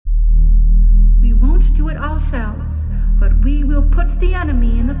it ourselves, but we will put the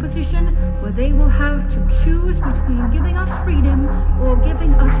enemy in the position where they will have to choose between giving us freedom or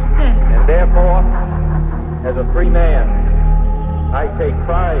giving us death. And therefore, as a free man, I take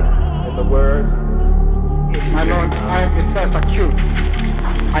pride in the word. My Lord, I am the first accused.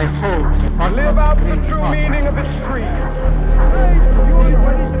 I hold the Live out the true meaning of its creed.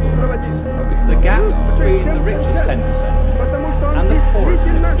 The gap between the richest 10% and the poorest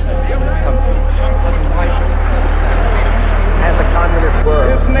 10% of this country has widened. And the communist world.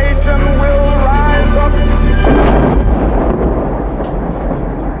 This nation will rise up.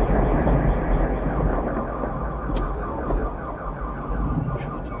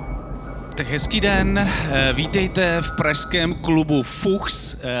 Tak hezký den, vítejte v pražském klubu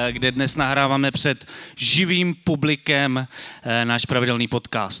Fuchs, kde dnes nahráváme před živým publikem náš pravidelný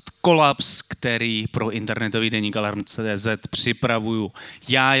podcast Kolaps, který pro internetový deník Alarm.cz připravuju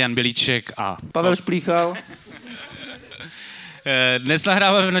já, Jan Bělíček a Pavel Šplíchal. Dnes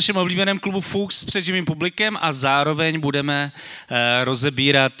nahráváme v našem oblíbeném klubu Fuchs před živým publikem a zároveň budeme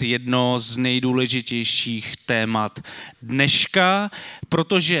rozebírat jedno z nejdůležitějších témat dneška,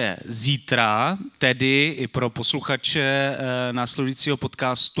 protože zítra, tedy i pro posluchače následujícího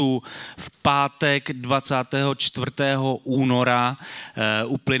podcastu v pátek 24. února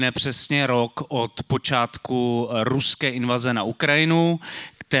uplyne přesně rok od počátku ruské invaze na Ukrajinu,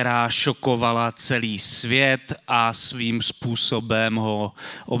 která šokovala celý svět a svým způsobem ho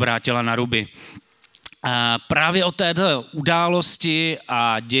obrátila na ruby. Právě o této události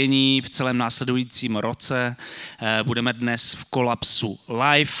a dění v celém následujícím roce budeme dnes v Kolapsu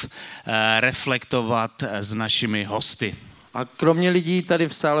live reflektovat s našimi hosty. A kromě lidí tady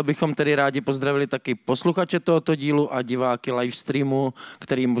v sále bychom tedy rádi pozdravili taky posluchače tohoto dílu a diváky livestreamu,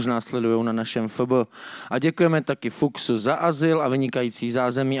 který možná sledují na našem FB. A děkujeme taky Fuchsu za azyl a vynikající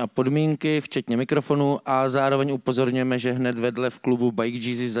zázemí a podmínky, včetně mikrofonu, a zároveň upozorňujeme, že hned vedle v klubu Bike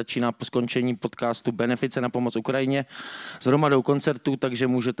Jesus začíná po skončení podcastu Benefice na pomoc Ukrajině s hromadou koncertů, takže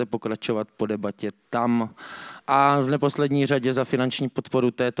můžete pokračovat po debatě tam. A v neposlední řadě za finanční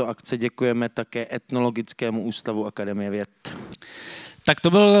podporu této akce děkujeme také Etnologickému ústavu Akademie věd. Tak to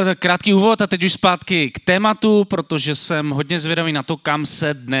byl krátký úvod a teď už zpátky k tématu, protože jsem hodně zvědavý na to, kam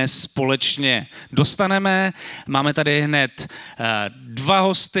se dnes společně dostaneme. Máme tady hned dva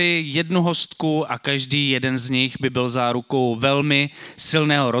hosty, jednu hostku a každý jeden z nich by byl zárukou velmi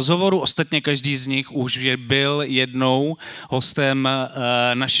silného rozhovoru. Ostatně každý z nich už byl jednou hostem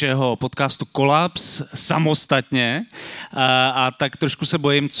našeho podcastu Kolaps samostatně. A tak trošku se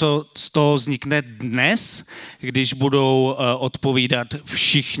bojím, co z toho vznikne dnes, když budou odpovídat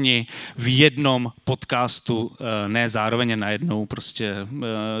všichni v jednom podcastu, ne zároveň najednou, prostě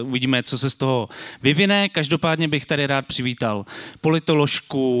uvidíme, co se z toho vyvine. Každopádně bych tady rád přivítal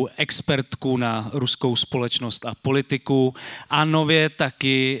politoložku, expertku na ruskou společnost a politiku a nově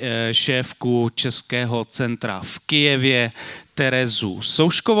taky šéfku Českého centra v Kyjevě Terezu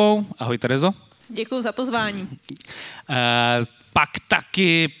Souškovou. Ahoj, Terezo. Děkuji za pozvání. Pak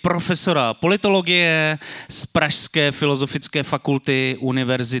taky profesora politologie z Pražské filozofické fakulty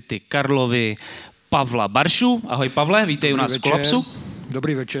Univerzity Karlovy Pavla Baršu. Ahoj Pavle, vítej u nás v Kolapsu.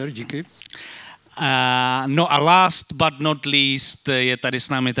 Dobrý večer, díky. No a last but not least je tady s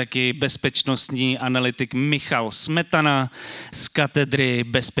námi taky bezpečnostní analytik Michal Smetana z katedry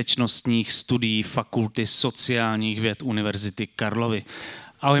bezpečnostních studií Fakulty sociálních věd Univerzity Karlovy.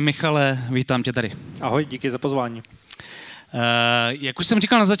 Ahoj Michale, vítám tě tady. Ahoj, díky za pozvání. Jak už jsem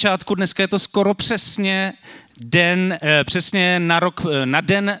říkal na začátku, dneska je to skoro přesně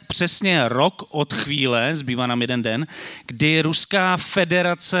přesně rok od chvíle, zbývá nám jeden den, kdy Ruská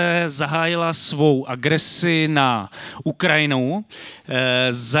federace zahájila svou agresi na Ukrajinu.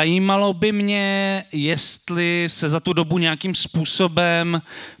 Zajímalo by mě, jestli se za tu dobu nějakým způsobem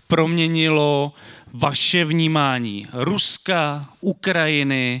proměnilo vaše vnímání Ruska,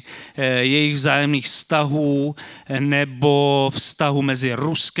 Ukrajiny, jejich vzájemných vztahů nebo vztahu mezi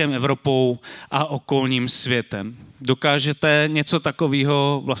Ruskem, Evropou a okolním světem. Dokážete něco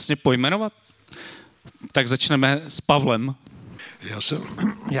takového vlastně pojmenovat? Tak začneme s Pavlem.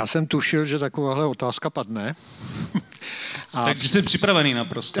 Já jsem tušil, že takováhle otázka padne. Takže jsi připravený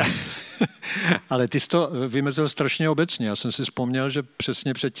naprosto. Ale ty jsi to vymezil strašně obecně. Já jsem si vzpomněl, že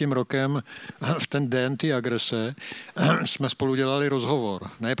přesně před tím rokem, v ten den té agrese, jsme spolu dělali rozhovor.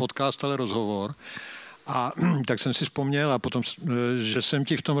 Ne podcast, ale rozhovor. A tak jsem si vzpomněl a potom, že jsem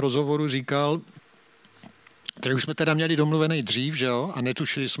ti v tom rozhovoru říkal, který už jsme teda měli domluvený dřív, že jo? A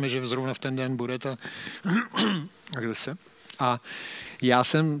netušili jsme, že zrovna v ten den bude ta agrese. A já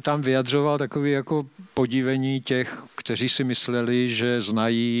jsem tam vyjadřoval takový jako podívení těch, kteří si mysleli, že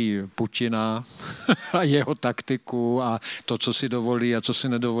znají Putina a jeho taktiku a to, co si dovolí a co si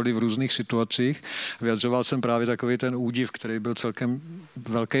nedovolí v různých situacích. Vyjadřoval jsem právě takový ten údiv, který byl celkem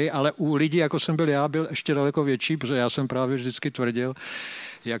velký, ale u lidí, jako jsem byl já, byl ještě daleko větší, protože já jsem právě vždycky tvrdil,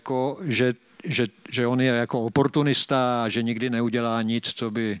 jako, že on je jako oportunista a že nikdy neudělá nic,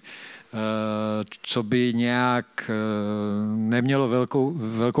 co by nějak nemělo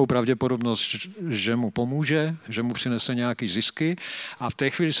velkou pravděpodobnost, že mu pomůže, že mu přinese nějaký zisky. A v té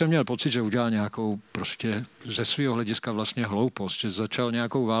chvíli jsem měl pocit, že udělal nějakou prostě ze svého hlediska vlastně hloupost, že začal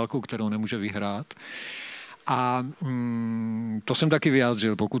nějakou válku, kterou nemůže vyhrát. A to jsem taky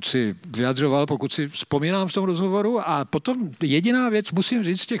vyjádřil, pokud si vzpomínám v tom rozhovoru. A potom jediná věc, musím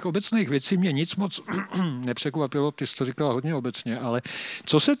říct, z těch obecných věcí mě nic moc nepřekvapilo, ty jsi to říkala hodně obecně, ale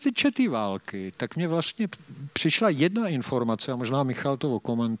co se týče té války, tak mě vlastně přišla jedna informace, a možná Michal to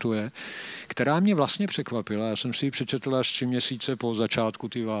okomentuje, která mě vlastně překvapila, já jsem si ji přečetl až 3 měsíce po začátku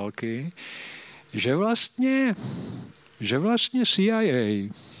té války, že vlastně CIA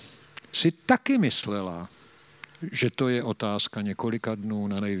si taky myslela, že to je otázka několika dnů,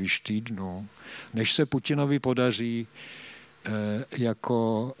 na nejvýš týdnů, než se Putinovi podaří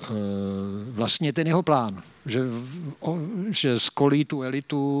vlastně ten jeho plán, že skolí tu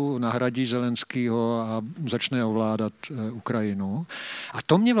elitu, nahradí Zelenskýho a začne ovládat Ukrajinu. A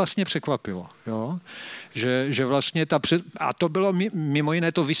to mě vlastně překvapilo, jo? Že vlastně a to bylo mimo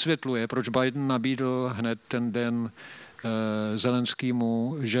jiné, to vysvětluje, proč Biden nabídl hned ten den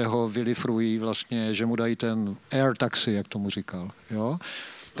Zelenskýmu, že ho vylifrují vlastně, že mu dají ten air taxi, jak tomu říkal. Jo?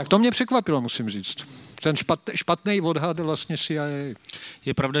 Tak to mě překvapilo, musím říct. Ten špatný odhad vlastně CIA.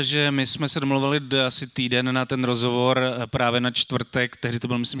 Je pravda, že my jsme se domluvili asi týden na ten rozhovor právě na čtvrtek, tehdy to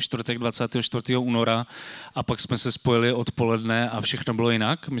byl, myslím, čtvrtek 24. února a pak jsme se spojili odpoledne a všechno bylo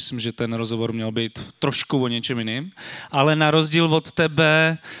jinak. Myslím, že ten rozhovor měl být trošku o něčem jiným. Ale na rozdíl od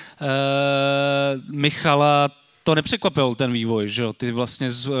tebe, Michala, to nepřekvapil ten vývoj, že jo? Ty vlastně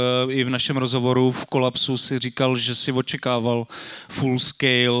i v našem rozhovoru v Kolapsu si říkal, že si očekával full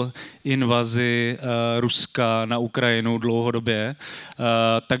scale invazi Ruska na Ukrajinu dlouhodobě.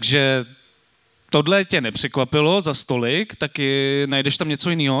 Takže tohle tě nepřekvapilo za stolik, taky najdeš tam něco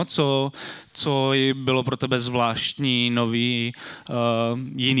jiného, co bylo pro tebe zvláštní, nový,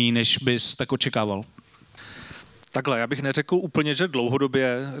 jiný, než bys tak očekával? Takhle, já bych neřekl úplně, že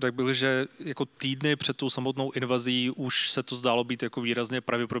dlouhodobě, řekl bych, že jako týdny před tou samotnou invazí už se to zdálo být jako výrazně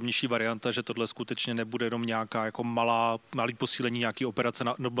pravděpodobnější varianta, že tohle skutečně nebude jenom nějaká jako malý posílení nějaký operace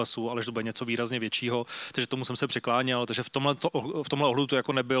na Donbasu, ale že to bude něco výrazně většího, takže tomu jsem se překláněl, takže v tomhle ohledu to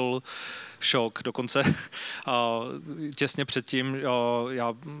jako nebyl šok. Dokonce těsně předtím,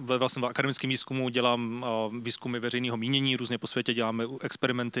 já vlastně v akademickém výzkumu dělám výzkumy veřejného mínění, různě po světě děláme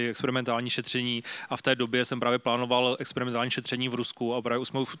experimentální šetření a v té době jsem právě plánoval experimentální šetření v Rusku a právě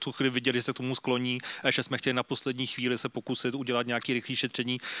jsme v tu chvíli viděli, že se k tomu skloní a že jsme chtěli na poslední chvíli se pokusit udělat nějaký rychlý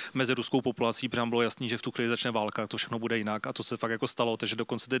šetření mezi ruskou populací, protože nám bylo jasný, že v tu chvíli začne válka, to všechno bude jinak a to se fakt jako stalo, takže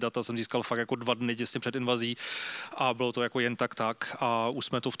dokonce ty data jsem získal fakt jako 2 dny těsně před invazí a bylo to jako jen tak a už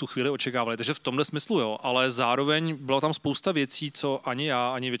jsme to v tu chvíli očekávali, takže v tomhle smyslu jo, ale zároveň byla tam spousta věcí, co ani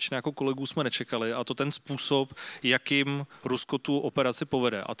já, ani většina jako kolegů jsme nečekali a to ten způsob, jakým Rusko tu operaci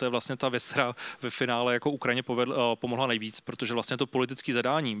povede a to je vlastně ta věc, která ve finále jako Ukrajině pomohla nejvíc, protože vlastně to politické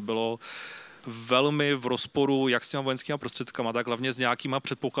zadání bylo velmi v rozporu jak s těma vojenskými prostředkama, tak hlavně s nějakýma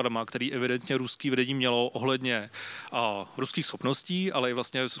předpokladama, který evidentně ruský vedení mělo ohledně ruských schopností, ale i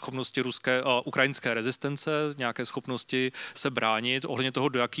vlastně schopnosti ukrajinské rezistence, nějaké schopnosti se bránit, ohledně toho,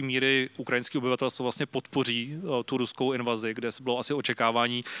 do jaký míry ukrajinské obyvatelstvo vlastně podpoří tu ruskou invazi, kde bylo asi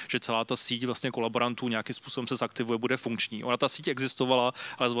očekávání, že celá ta síť vlastně kolaborantů nějakým způsobem se zaktivuje, bude funkční. Ona ta síť existovala,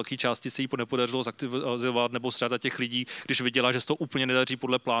 ale z velké části se jí nepodařilo zaktivovat nebo střádat těch lidí, když viděla, že se to úplně nedaří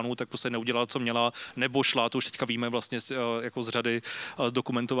podle plánu, tak prostě neudělala, co měla, nebo šla, to už teďka víme vlastně jako z řady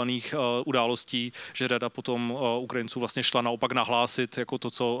dokumentovaných událostí, že řada potom Ukrajinců vlastně šla naopak nahlásit jako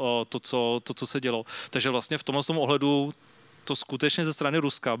to, co se dělo. Takže vlastně v tomhle ohledu to skutečně ze strany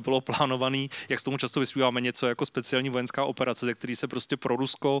Ruska bylo plánované, jak s tomu často vyspíváme, něco jako speciální vojenská operace, ze který se prostě pro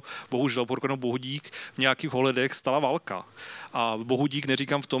Rusko, bohužel pro Bohudík, v nějakých ohledech stala válka. A Bohudík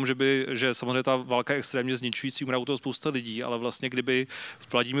neříkám v tom, že samozřejmě ta válka je extrémně zničující, umírá u toho spousta lidí, ale vlastně kdyby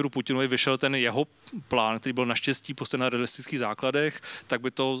Vladimíru Putinovi vyšel ten jeho plán, který byl naštěstí postaven na realistických základech, tak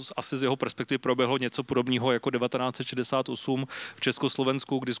by to asi z jeho perspektivy proběhlo něco podobného jako 1968 v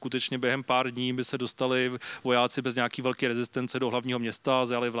Československu, kdy skutečně během pár dní by se dostali vojáci bez nějaký velký rezistence rezistence do hlavního města,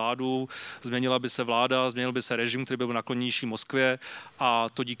 zjali vládu, změnila by se vláda, změnil by se režim, který byl naklonější Moskvě a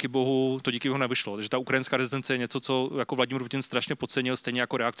to díky bohu nevyšlo. Takže ta ukrajinská rezistence je něco, co jako Vladimír Putin strašně podcenil, stejně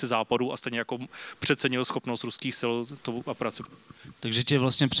jako reakci Západu a stejně jako přecenil schopnost ruských sil tou operaci. Takže tě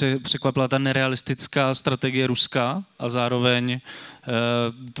vlastně překvapila ta nerealistická strategie Ruska a zároveň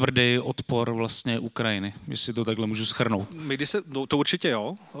tvrdý odpor vlastně Ukrajiny, jestli to takhle můžu shrnout. To určitě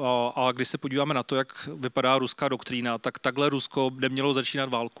jo, a když se podíváme na to, jak vypadá ruská doktrína, tak takhle Rusko nemělo začínat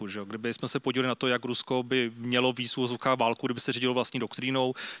válku. Že? Kdyby jsme se podívali na to, jak Rusko by mělo vést válku, kdyby se řídilo vlastní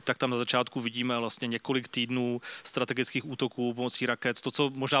doktrínou, tak tam na začátku vidíme vlastně několik týdnů strategických útoků pomocí raket. To,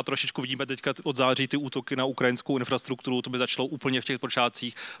 co možná trošičku vidíme teďka od září, ty útoky na ukrajinskou infrastrukturu, to by začalo úplně v těch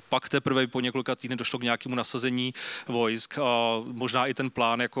počátcích, pak teprve po několika týdnech došlo k nějakému nasazení vojsk. A možná i ten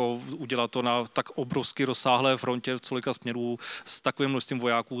plán jako udělat to na tak obrovsky rozsáhlé frontě v celika směrů s takovým množstvím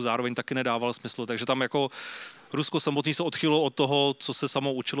vojáků zároveň taky nedával smysl. Takže tam jako Rusko samotný se odchýlilo od toho, co se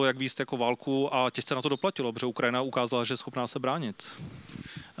samo učilo, jak vést jako válku a těžce na to doplatilo, protože Ukrajina ukázala, že je schopná se bránit.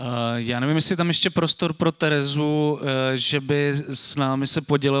 Já nevím, jestli tam ještě prostor pro Terezu, že by s námi se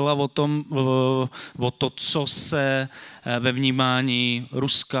podělila o to, co se ve vnímání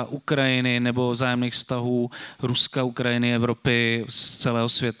Ruska, Ukrajiny nebo vzájemných vztahů Ruska, Ukrajiny, Evropy z celého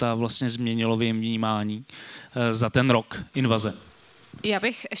světa vlastně změnilo v jejím vnímání za ten rok invaze. Já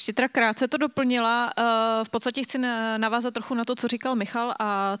bych ještě teda krátce to doplnila. V podstatě chci navázat trochu na to, co říkal Michal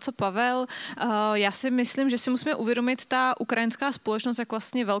a co Pavel. Já si myslím, že si musíme uvědomit ta ukrajinská společnost, jak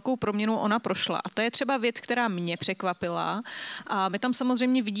vlastně velkou proměnu ona prošla. A to je třeba věc, která mě překvapila. A my tam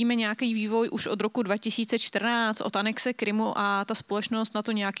samozřejmě vidíme nějaký vývoj už od roku 2014, od anexe Krymu a ta společnost na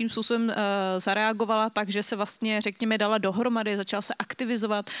to nějakým způsobem zareagovala, takže se vlastně, řekněme, dala dohromady, začala se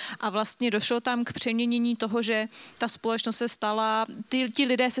aktivizovat a vlastně došlo tam k přeměnění toho, že ta společnost se stala ti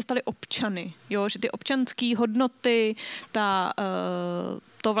lidé se stali občany, jo? Že ty občanské hodnoty,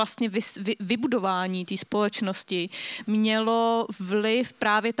 to vlastně vybudování té společnosti mělo vliv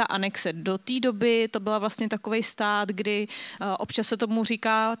právě ta anexe. Do té doby to byla vlastně takovej stát, kdy občas se tomu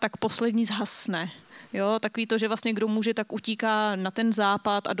říká, tak poslední zhasne. Jo, takový to, že vlastně kdo může, tak utíká na ten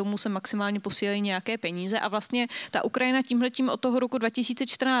západ a domů se maximálně posílají nějaké peníze a vlastně ta Ukrajina tímhletím od toho roku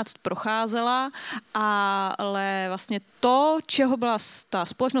 2014 procházela, ale vlastně to, čeho byla ta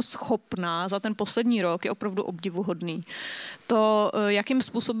společnost schopná za ten poslední rok, je opravdu obdivuhodný. To, jakým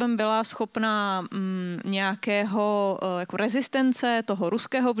způsobem byla schopná nějakého jako rezistence toho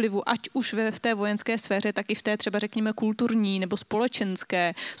ruského vlivu, ať už v té vojenské sféře, tak i v té třeba řekněme kulturní nebo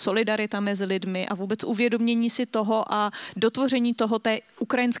společenské, solidarita mezi lidmi a vůbec uvědomění si toho a dotvoření toho té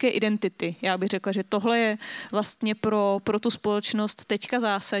ukrajinské identity. Já bych řekla, že tohle je vlastně pro tu společnost teďka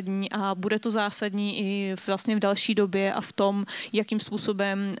zásadní a bude to zásadní i vlastně v další době a v tom, jakým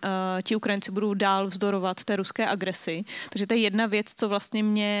způsobem ti Ukrajinci budou dál vzdorovat té ruské agresi. Takže to je jedna věc, co vlastně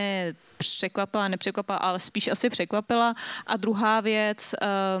mě nepřekvapila, ale spíš asi překvapila. A druhá věc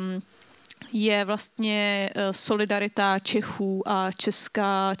je vlastně solidarita Čechů a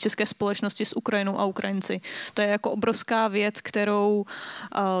české společnosti s Ukrajinou a Ukrajinci. To je jako obrovská věc, kterou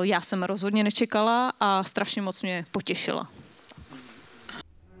já jsem rozhodně nečekala a strašně moc mě potěšila.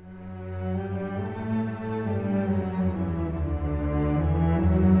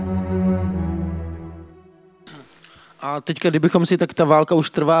 A teďka, kdybychom si, tak ta válka už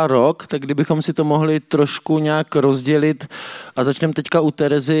trvá rok, tak kdybychom si to mohli trošku nějak rozdělit a začneme teďka u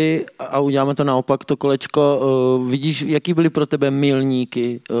Terezy a uděláme to naopak, to kolečko. Vidíš, jaký byly pro tebe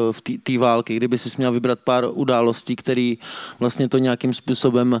milníky v té války, kdyby si měl vybrat pár událostí, které vlastně to nějakým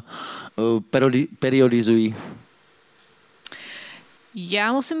způsobem periodizují?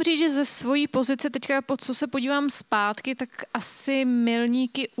 Já musím říct, že ze svojí pozice teďka, co se podívám zpátky, tak asi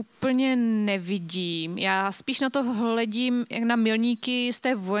milníky úplně nevidím. Já spíš na to hledím jak na milníky z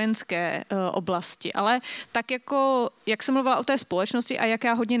té vojenské oblasti, ale tak jako, jak jsem mluvila o té společnosti a jak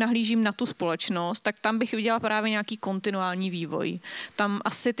já hodně nahlížím na tu společnost, tak tam bych viděla právě nějaký kontinuální vývoj. Tam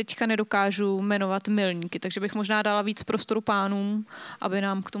asi teďka nedokážu jmenovat milníky, takže bych možná dala víc prostoru pánům, aby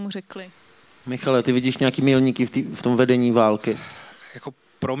nám k tomu řekli. Michale, ty vidíš nějaký milníky v tom vedení války? Jako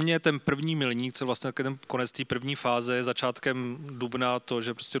pro mě ten první milník, co vlastně ten konec té první fáze je začátkem dubna to,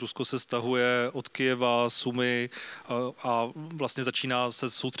 že prostě Rusko se stahuje od Kyjeva, Sumy a vlastně začíná se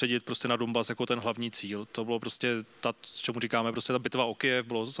soustředit prostě na Donbas jako ten hlavní cíl. To bylo prostě čemu říkáme, prostě ta bitva o Kyjev,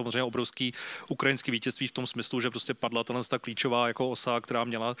 bylo samozřejmě obrovský ukrajinský vítězství v tom smyslu, že prostě padla ta klíčová jako osa, která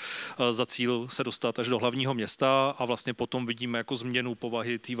měla za cíl se dostat až do hlavního města a vlastně potom vidíme jako změnu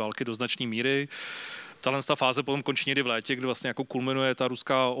povahy té války do značné míry. Tahle fáze potom končí někdy v létě, kdy vlastně jako kulminuje ta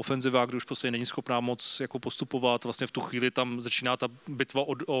ruská ofenziva, kdy už prostě není schopná moc jako postupovat. Vlastně v tu chvíli tam začíná ta bitva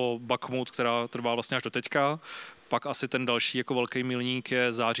o Bakhmut, která trvá vlastně až do teďka. Pak asi ten další jako velký milník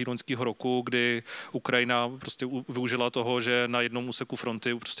je září loňského roku, kdy Ukrajina prostě využila toho, že na jednom úseku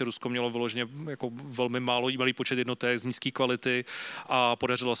fronty prostě Rusko mělo vyloženě jako velmi malý počet jednotek z nízké kvality a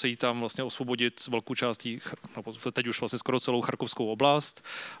podařilo se jí tam vlastně osvobodit velkou částí, teď už vlastně skoro celou Charkovskou oblast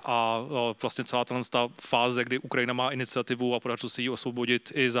a vlastně celá ta fáze, kdy Ukrajina má iniciativu a podařilo se jí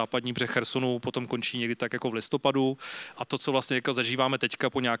osvobodit i západní břeh Chersonu, potom končí někdy tak jako v listopadu a to, co vlastně jako zažíváme teďka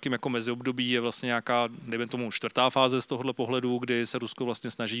po nějakém jako meziobdobí, je vlastně nějaká, nevím tomu, čtvrtá fáze z tohohle pohledu, kdy se Rusko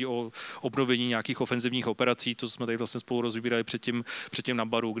vlastně snaží o obnovení nějakých ofenzivních operací, to jsme tady vlastně spolu rozbírali předtím na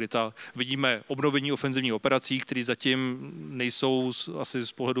baru, kdy vidíme obnovení ofenzivních operací, které zatím nejsou asi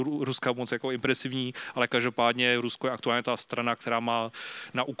z pohledu Ruska moc jako impresivní, ale každopádně Rusko je aktuálně ta strana, která má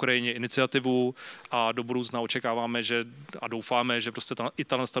na Ukrajině iniciativu a do budoucna očekáváme, že a doufáme, že prostě i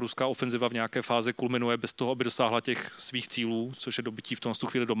ta ruská ofenziva v nějaké fázi kulminuje bez toho, aby dosáhla těch svých cílů, což je dobytí v tom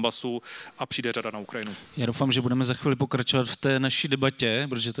chvíli Donbasu a přijde řada na Ukrajinu. Já doufám, že budeme za chvíli pokračovat v té naší debatě,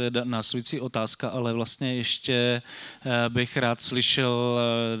 protože to je následující otázka, ale vlastně ještě bych rád slyšel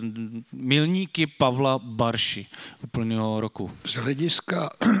milníky Pavla Barši úplného roku. Z hlediska,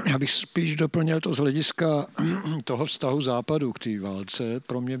 já bych spíš doplnil to z hlediska toho vztahu západu k té válce.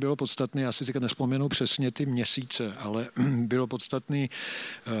 Pro mě bylo podstatné, já si teďka nespomenu přesně ty měsíce, ale bylo podstatné,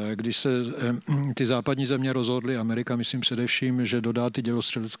 když se ty západní země rozhodly, Amerika myslím především, že dodá ty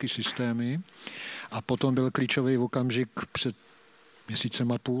dělostřelecké systémy a potom byl klíčový okamžik před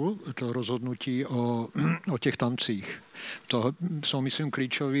měsícem a půl, to rozhodnutí o těch tancích. To jsou, myslím,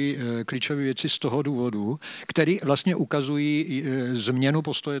 klíčové věci z toho důvodu, které vlastně ukazují změnu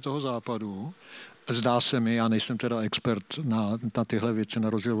postoje toho západu. Zdá se mi, já nejsem teda expert na tyhle věci, na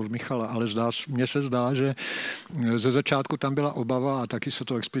rozdíl od Michala, ale mně se zdá, že ze začátku tam byla obava, a taky se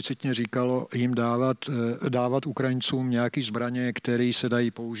to explicitně říkalo, jim dávat Ukrajincům nějaké zbraně, které se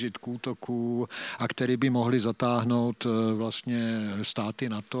dají použít k útoku a které by mohly zatáhnout vlastně státy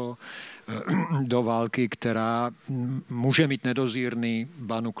NATO do války, která může mít nedozírný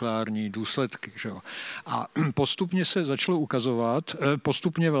nukleární důsledky. Že? A postupně se začalo ukazovat,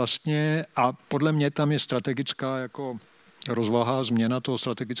 postupně vlastně, a podle mě tam je strategická jako rozvaha, změna toho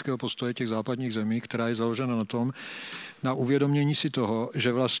strategického postoje těch západních zemí, která je založena na tom, na uvědomění si toho,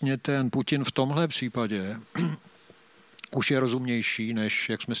 že vlastně ten Putin v tomhle případě už je rozumnější, než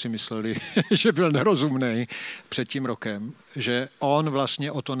jak jsme si mysleli, že byl nerozumnej před tím rokem, že on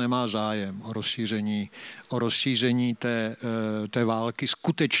vlastně o to nemá zájem, o rozšíření té války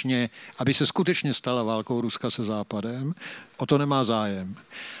skutečně, aby se skutečně stala válkou Ruska se Západem, o to nemá zájem.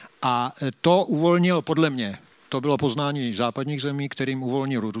 A to uvolnilo podle mě, to bylo poznání západních zemí, kterým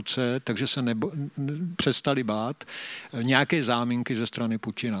uvolnil ruce, takže se přestali bát nějaké záminky ze strany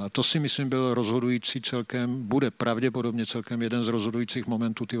Putina. A to si myslím byl rozhodující celkem, bude pravděpodobně celkem jeden z rozhodujících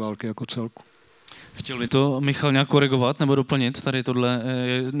momentů ty války jako celku. Chtěl by to Michal nějak korigovat nebo doplnit tady tohle,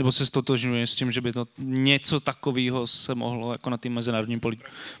 nebo se stotožňuje s tím, že by to něco takového se mohlo jako na tým mezinárodním poli.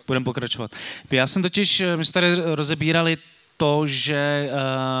 Budeme pokračovat. Já jsem totiž, my jsme tady rozebírali to, že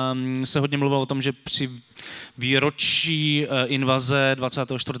se hodně mluvilo o tom, že při výročí invaze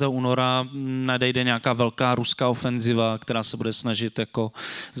 24. února nadejde nějaká velká ruská ofenziva, která se bude snažit jako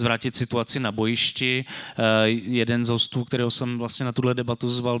zvrátit situaci na bojišti. Jeden z hostů, kterého jsem vlastně na tuhle debatu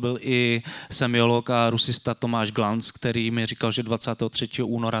zval, byl i semiolog a rusista Tomáš Glanc, který mi říkal, že 23.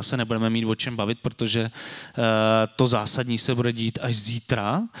 února se nebudeme mít o čem bavit, protože to zásadní se bude dít až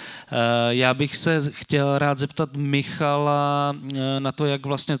zítra. Já bych se chtěl rád zeptat Michala na to, jak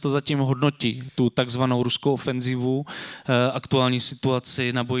vlastně to zatím hodnotí, tu takzvanou ruskou ofenzivu, aktuální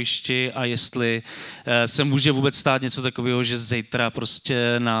situaci na bojišti a jestli se může vůbec stát něco takového, že zítra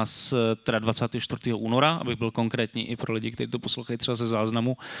prostě nás, teda 24. února, abych byl konkrétní i pro lidi, kteří to poslouchají třeba ze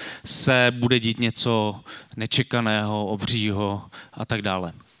záznamu, se bude dít něco nečekaného, obřího a tak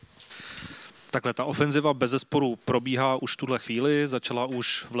dále. Takhle, ta ofenziva bezesporu probíhá už v tuhle chvíli, začala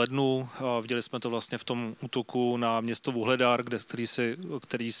už v lednu, viděli jsme to vlastně v tom útoku na město Vuhledar,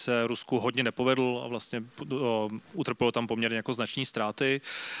 který se Rusku hodně nepovedl a vlastně utrpělo tam poměrně jako značné ztráty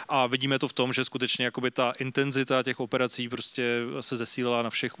a vidíme to v tom, že skutečně jakoby ta intenzita těch operací prostě se zesílila na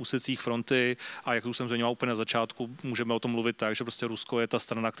všech úsecích fronty a jak už jsem zmiňoval úplně na začátku, můžeme o tom mluvit tak, že prostě Rusko je ta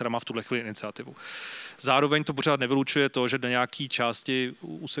strana, která má v tuhle chvíli iniciativu. Zároveň to pořád nevylučuje to, že na nějaké části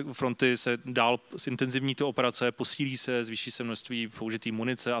fronty se dá dál zintenzivní ty operace, posílí se, zvýší se množství použitý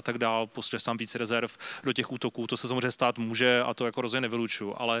munice a tak dál, pošle tam víc rezerv do těch útoků. To se samozřejmě stát může a to jako rozhodně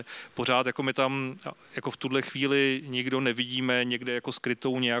nevylučuju, ale pořád jako my tam jako v tuhle chvíli nikdo nevidíme někde jako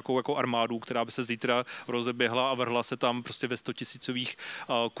skrytou nějakou jako armádu, která by se zítra rozeběhla a vrhla se tam prostě ve 100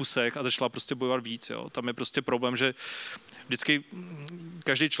 000 kusech a začala prostě bojovat víc. Jo. Tam je prostě problém, že vždycky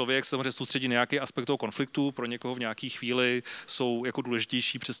každý člověk se samozřejmě soustředí na nějaký aspekt toho konfliktu, pro někoho v nějaké chvíli jsou jako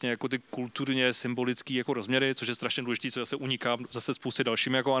důležitější přesně jako ty kulturně symbolické jako rozměry, což je strašně důležité, co zase uniká zase spoustě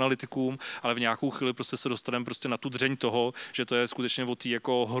dalším jako analytikům, ale v nějakou chvíli prostě se dostaneme prostě na tu dřeň toho, že to je skutečně o té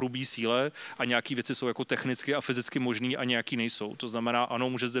jako hrubý síle a nějaké věci jsou jako technicky a fyzicky možný a nějaký nejsou. To znamená, ano,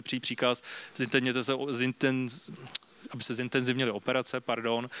 může zde přijít příkaz, aby se zintenzivnily operace,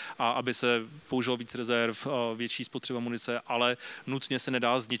 a aby se použilo víc rezerv, větší spotřeba munice, ale nutně se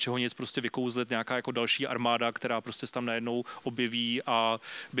nedá z ničeho nic prostě vykouzlet nějaká jako další armáda, která prostě se tam najednou objeví a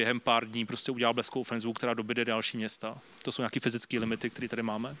během pár dní prostě udělá bleskovou ofenzivu, která dobyde další města. To jsou nějaké fyzické limity, které tady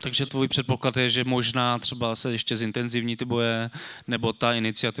máme. Takže tvůj předpoklad je, že možná třeba se ještě zintenzivní ty boje, nebo ta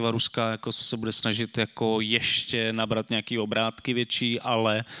iniciativa ruská jako se bude snažit jako ještě nabrat nějaký obrátky větší,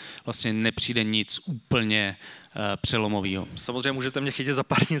 ale vlastně nepřijde nic úplně přelomovýho. Samozřejmě můžete mě chytit za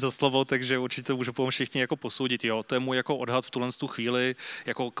pár dní za slovo, takže určitě můžu potom všichni jako posoudit. Jo. To je můj jako odhad v tuhle chvíli.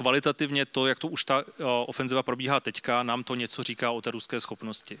 Jako kvalitativně to, jak to už ta ofenziva probíhá teďka, nám to něco říká o té ruské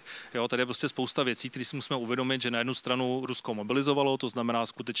schopnosti. Jo, tady je prostě spousta věcí, které si musíme uvědomit, že na jednu stranu Rusko mobilizovalo, to znamená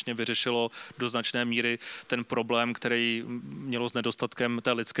skutečně vyřešilo do značné míry ten problém, který mělo s nedostatkem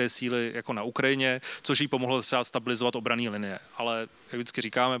té lidské síly jako na Ukrajině, což jí pomohlo třeba stabilizovat obranné linie. Ale jak vždycky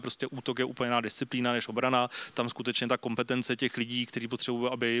říkáme, prostě útok je úplně jiná disciplína než obrana. Tam skutečně ta kompetence těch lidí, kteří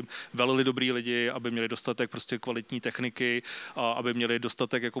potřebují, aby velili dobrý lidi, aby měli dostatek prostě kvalitní techniky, a aby měli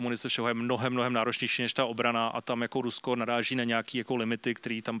dostatek jako munice všeho, je mnohem náročnější než ta obrana a tam jako Rusko naráží na nějaké jako limity,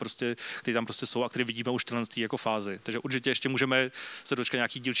 které tam prostě jsou a které vidíme už v téhle jako fázi. Takže určitě ještě můžeme se dočkat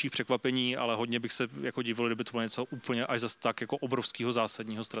nějakých dílčích překvapení, ale hodně bych se jako divil, kdyby to bylo něco úplně až zase tak jako obrovského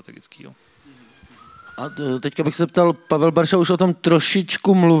zásadního strategického. A teďka bych se ptal, Pavel Barša už o tom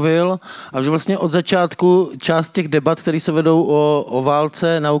trošičku mluvil a že vlastně od začátku část těch debat, které se vedou o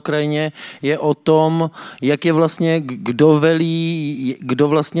válce na Ukrajině, je o tom, jak je vlastně, kdo velí, kdo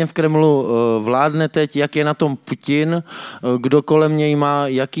vlastně v Kremlu vládne teď, jak je na tom Putin, kdo kolem něj má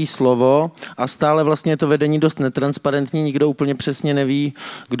jaký slovo a stále vlastně je to vedení dost netransparentní, nikdo úplně přesně neví,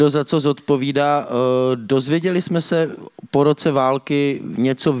 kdo za co zodpovídá. Dozvěděli jsme se po roce války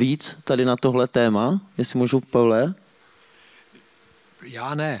něco víc tady na tohle téma? Jestli můžu, Pavle?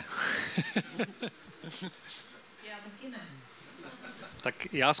 Já ne. Tak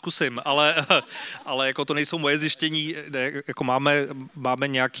já zkusím, ale jako to nejsou moje zjištění, jako máme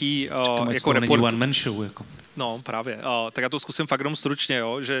nějaký jako report. One man show, jako. No, právě. Tak já to zkusím fakt jenom stručně,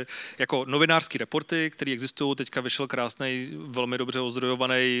 jo, že jako novinářský reporty, které existují, teďka vyšel krásný, velmi dobře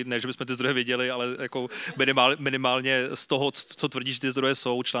ozdrojovaný, ne, že bychom ty zdroje viděli, ale jako minimálně z toho, co tvrdí, že ty zdroje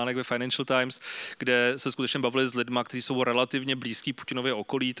jsou, článek ve Financial Times, kde se skutečně bavili s lidma, kteří jsou relativně blízký Putinově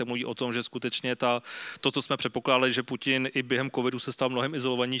okolí, to mluví o tom, že skutečně to, co jsme předpokládali, že Putin i během covidu se stal mnohem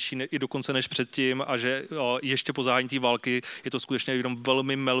izolovanější i dokonce než předtím a že ještě po zahájení té války je to skutečně jenom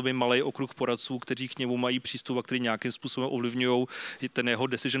velmi malý okruh poradců, kteří k němu mají přístup a který nějakým způsobem ovlivňují ten jeho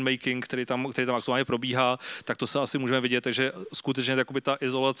decision making, který tam aktuálně probíhá, tak to se asi můžeme vidět, takže skutečně ta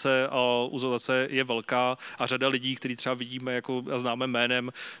izolace je velká a řada lidí, kteří třeba vidíme jako a známe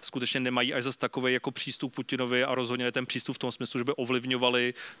jménem, skutečně nemají až zase takový jako přístup Putinovi a rozhodně ne ten přístup v tom smyslu, že by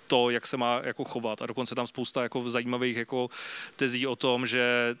ovlivňovali to, jak se má jako chovat. A dokonce tam spousta jako zajímavých jako tezí o tom,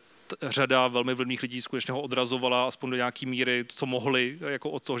 že řada velmi vlivných lidí skutečně ho odrazovala aspoň do nějaký míry, co mohli, jako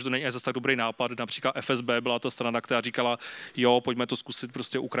od toho, že to není zase tak dobrý nápad. Například FSB byla ta strana, která říkala, jo, pojďme to zkusit,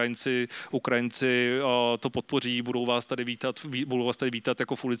 prostě Ukrajinci to podpoří, budou vás tady vítat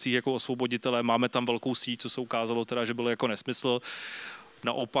jako v ulicích jako osvoboditelé, máme tam velkou síť, co se ukázalo teda, že bylo jako nesmysl.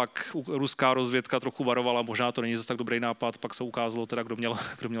 Naopak ruská rozvědka trochu varovala, možná to není zase tak dobrý nápad, pak se ukázalo teda, kdo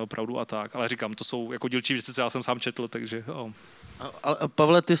měl pravdu a tak. Ale říkám, to jsou jako dílčí věci, co já jsem sám četl, takže jo.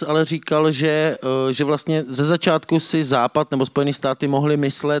 Pavle, ty jsi ale říkal, že vlastně ze začátku si Západ nebo Spojené státy mohli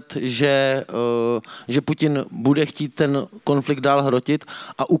myslet, že Putin bude chtít ten konflikt dál hrotit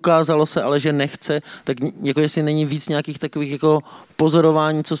a ukázalo se ale, že nechce, tak jako jestli není víc nějakých takových jako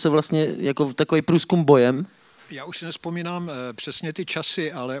pozorování, co se vlastně jako takový průzkum bojem? Já už si nevzpomínám přesně ty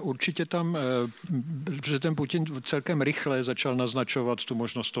časy, ale určitě tam, že ten Putin celkem rychle začal naznačovat tu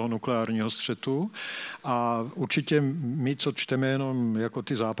možnost toho nukleárního střetu a určitě my, co čteme jenom jako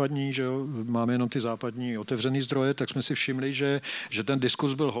ty západní, že jo, máme jenom ty západní otevřený zdroje, tak jsme si všimli, že ten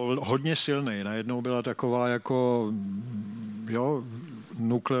diskus byl hodně silný. Najednou byla taková jako, jo,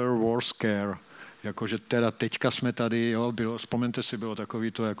 nuclear war scare, jakože teda teďka jsme tady, jo, vzpomeňte si, bylo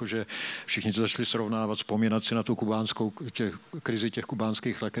takový to, jakože všichni to začali srovnávat, vzpomínat si na tu kubánskou, krizi těch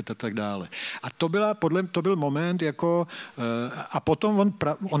kubánských raket a tak dále. A to byl moment, jako, a potom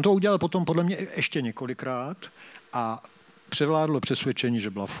on to udělal potom podle mě ještě několikrát a převládlo přesvědčení, že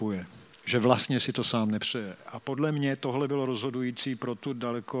blafuje, že vlastně si to sám nepřeje. A podle mě tohle bylo rozhodující pro tu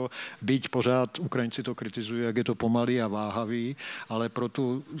daleko, byť pořád Ukrajinci to kritizují, jak je to pomalý a váhavý, ale pro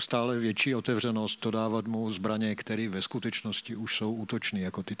tu stále větší otevřenost to dávat mu zbraně, které ve skutečnosti už jsou útočné,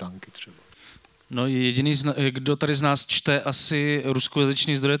 jako ty tanky třeba. No jediný, kdo tady z nás čte asi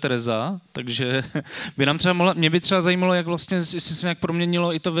ruskojazyčný zdroje Tereza, takže by nám třeba mě by třeba zajímalo, jak vlastně, jestli se nějak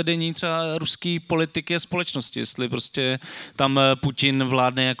proměnilo i to vedení třeba ruské politiky a společnosti, jestli prostě tam Putin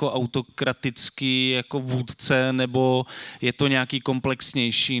vládne jako autokratický jako vůdce, nebo je to nějaký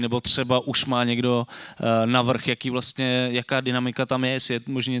komplexnější, nebo třeba už má někdo navrch, jaká dynamika tam je, jestli je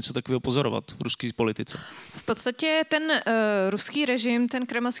možné něco takového pozorovat v ruské politice. V podstatě ten ruský režim, ten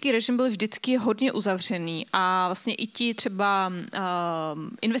kremelský režim byl vždycky hodně uzavřený a vlastně i ti třeba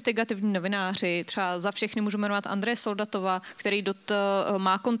investigativní novináři, třeba za všechny můžu jmenovat Andreje Soldatova, který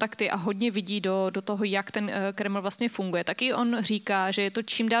má kontakty a hodně vidí do toho, jak ten Kreml vlastně funguje. Taky on říká, že je to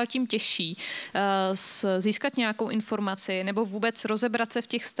čím dál tím těžší získat nějakou informaci nebo vůbec rozebrat se v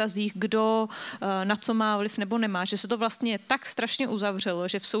těch vztazích, kdo na co má vliv nebo nemá, že se to vlastně tak strašně uzavřelo,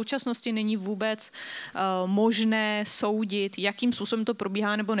 že v současnosti není vůbec možné soudit, jakým způsobem to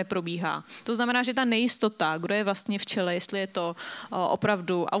probíhá nebo neprobíhá. To znamená, že ta nejistota, kdo je vlastně v čele, jestli je to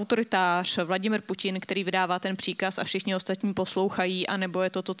opravdu autoritář Vladimir Putin, který vydává ten příkaz a všichni ostatní poslouchají, anebo je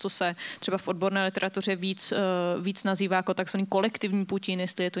to to, co se třeba v odborné literatuře víc nazývá jako takzvaný kolektivní Putin,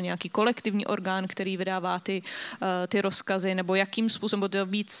 jestli je to nějaký kolektivní orgán, který vydává ty rozkazy, nebo jakým způsobem je to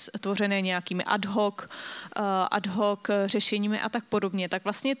víc tvořené nějakými ad hoc řešeními a tak podobně. Tak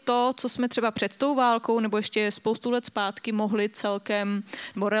vlastně to, co jsme třeba před tou válkou nebo ještě spoustu let zpátky mohli celkem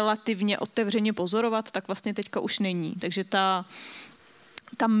nebo relativně otevřeně pozorovat, tak vlastně teďka už není. Takže ta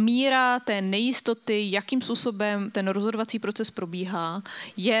míra té nejistoty, jakým způsobem ten rozhodovací proces probíhá,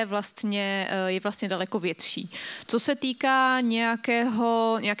 je vlastně daleko větší. Co se týká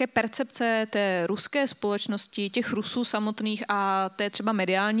nějaké percepce té ruské společnosti, těch Rusů samotných a té třeba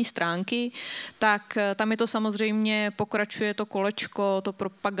mediální stránky, tak tam je to samozřejmě, pokračuje to kolečko, to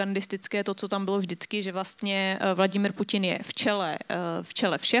propagandistické, to, co tam bylo vždycky, že vlastně Vladimir Putin je v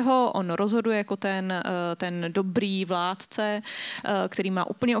čele všeho, on rozhoduje jako ten dobrý vládce, který má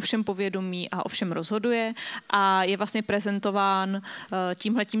úplně o všem povědomí a o všem rozhoduje a je vlastně prezentován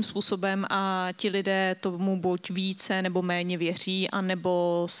tímhletím způsobem a ti lidé tomu buď více nebo méně věří,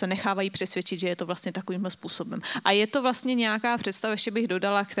 anebo se nechávají přesvědčit, že je to vlastně takovýmhle způsobem. A je to vlastně nějaká představa, ještě bych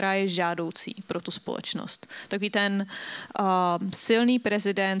dodala, která je žádoucí pro tu společnost. Takový ten silný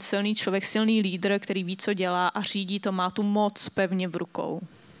prezident, silný člověk, silný lídr, který ví, co dělá a řídí to, má tu moc pevně v rukou.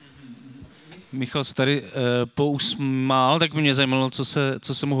 Michal se tady pousmál, tak by mě zajímalo,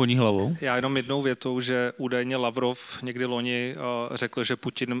 co se mu honí hlavou. Já jenom jednou větou, že údajně Lavrov někdy loni řekl, že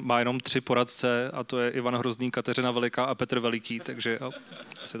Putin má jenom 3 poradce a to je Ivan Hrozný, Kateřina Veliká a Petr Veliký, takže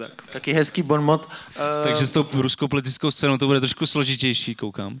asi tak. Taky hezký bonmot. Takže s tou ruskou politickou scénou to bude trošku složitější,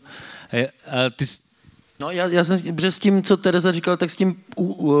 koukám. No já jsem, protože s tím, co Tereza říkala, tak s tím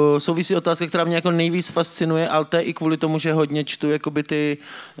souvisí otázka, která mě jako nejvíc fascinuje, ale to je i kvůli tomu, že hodně čtu jakoby ty,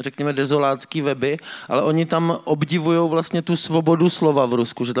 řekněme, dezolátský weby, ale oni tam obdivujou vlastně tu svobodu slova v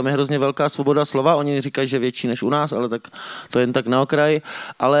Rusku, že tam je hrozně velká svoboda slova, oni říkají, že větší než u nás, ale tak to jen tak na okraj,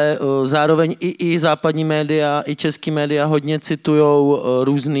 ale zároveň i západní média, i český média hodně citujou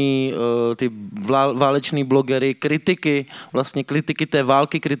různý ty váleční blogery, kritiky té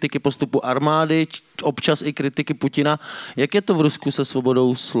války, kritiky postupu armády, občas i kritiky Putina. Jak je to v Rusku se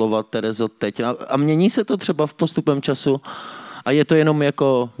svobodou slova, Terezo, teď? A mění se to třeba v postupem času? A je to jenom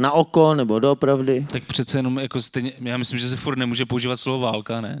jako na oko nebo doopravdy? Tak přece jenom jako stejně, já myslím, že se furt nemůže používat slovo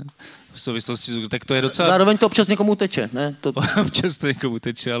válka, ne? V souvislosti, tak to je docela... Zároveň to občas někomu uteče, ne? Občas to někomu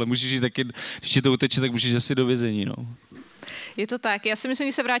uteče, ale můžeš jít taky, když ti to uteče, tak můžeš asi do vězení, no. Je to tak. Já si myslím, že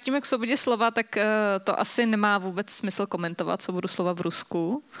když se vrátíme k svobodě slova, tak to asi nemá vůbec smysl komentovat svobodu slova v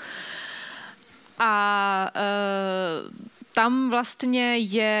Rusku. A tam vlastně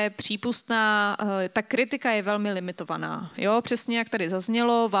je přípustná, ta kritika je velmi limitovaná. Jo, přesně jak tady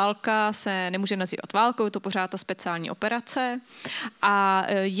zaznělo, válka se nemůže nazývat válkou, je to pořád ta speciální operace a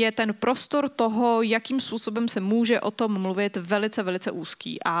je ten prostor toho, jakým způsobem se může o tom mluvit, velice, velice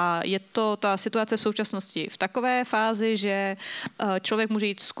úzký. A je to ta situace v současnosti v takové fázi, že člověk může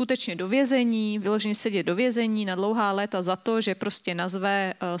jít skutečně do vězení, vyloženě sedět do vězení na dlouhá léta za to, že prostě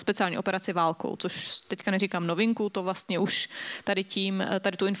nazve speciální operaci válkou, což teďka neříkám novinku, to vlastně už už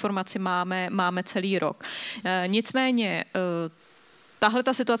tady tu informaci máme celý rok. Nicméně tahle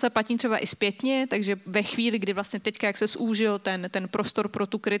ta situace platí třeba i zpětně, takže ve chvíli, kdy vlastně teďka, jak se zúžil ten prostor pro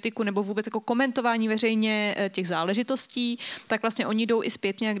tu kritiku nebo vůbec jako komentování veřejně těch záležitostí, tak vlastně oni jdou i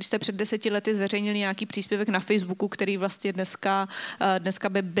zpětně, a když jste před 10 lety zveřejnili nějaký příspěvek na Facebooku, který vlastně dneska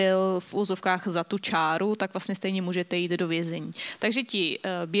by byl v úzovkách za tu čáru, tak vlastně stejně můžete jít do vězení. Takže ti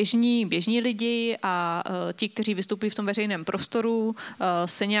běžní lidi a ti, kteří vystupují v tom veřejném prostoru,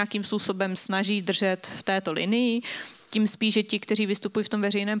 se nějakým způsobem snaží držet v této linii. Tím spíš, že ti, kteří vystupují v tom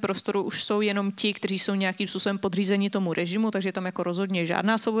veřejném prostoru, už jsou jenom ti, kteří jsou nějakým způsobem podřízeni tomu režimu, takže tam jako rozhodně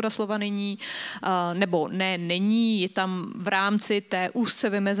žádná svoboda slova není, nebo není, je tam v rámci té úzce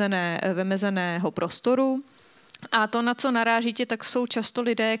vymezeného prostoru. A to, na co narážíte, tak jsou často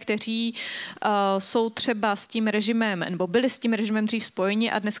lidé, kteří jsou třeba s tím režimem, nebo byli s tím režimem dřív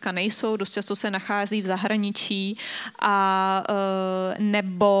spojeni a dneska nejsou, dost často se nachází v zahraničí a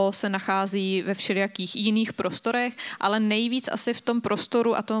nebo se nachází ve všelijakých jiných prostorech, ale nejvíc asi v tom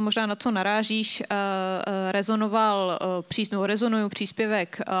prostoru, a to možná na co narážíš, rezonuju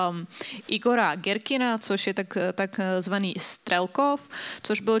příspěvek Igora Girkina, což je takzvaný Strelkov,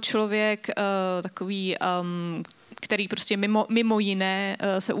 což byl člověk takový, který prostě mimo jiné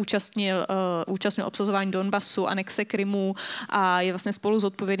se účastnil obsazování Donbasu, anexe Krymu a je vlastně spolu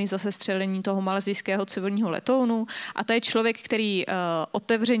zodpovědný za sestřelení toho malajsijského civilního letounu. A to je člověk, který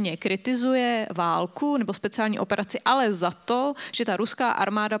otevřeně kritizuje válku nebo speciální operaci, ale za to, že ta ruská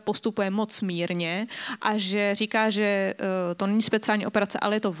armáda postupuje moc mírně a že říká, že to není speciální operace,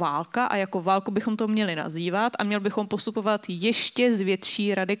 ale je to válka a jako válku bychom to měli nazývat a měli bychom postupovat ještě s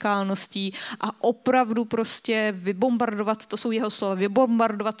větší radikálností a opravdu prostě vybombardovat, to jsou jeho slova,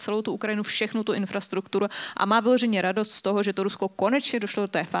 vybombardovat celou tu Ukrajinu, všechnu tu infrastrukturu a má vyloženě radost z toho, že to Rusko konečně došlo do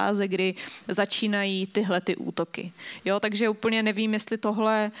té fáze, kdy začínají tyhle ty útoky. Jo, takže úplně nevím, jestli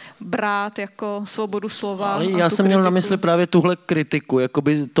tohle brát jako svobodu slova. Ale já jsem měl na mysli právě tuhle kritiku,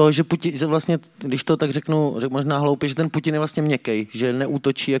 jakoby toho, že Putin, že vlastně, když to tak řeknu možná hloupě, že ten Putin je vlastně měkkej, že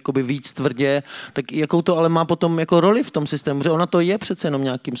neútočí jakoby víc tvrdě, tak jakou to ale má potom jako roli v tom systému, že ona to je přece jenom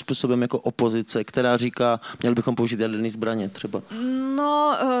nějakým způsobem jako opozice, která říká, měli bychom použít jaderné zbraně třeba.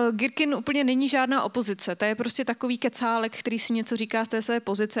 No, Girkin úplně není žádná opozice. To je prostě takový kecálek, který si něco říká z té své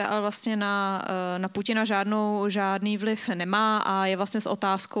pozice, ale vlastně na Putina žádný vliv nemá a je vlastně s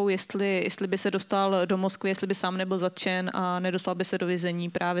otázkou, jestli by se dostal do Moskvy, jestli by sám nebyl zatčen a nedostal by se do vězení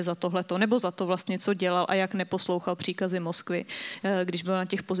právě za tohleto, nebo za to vlastně, co dělal a jak neposlouchal příkazy Moskvy, když byl na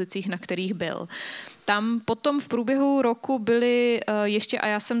těch pozicích, na kterých byl. Tam potom v průběhu roku byly ještě, a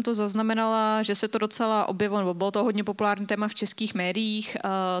já jsem to zaznamenala, že se to docela objevilo, nebo bylo to hodně populární téma v českých médiích,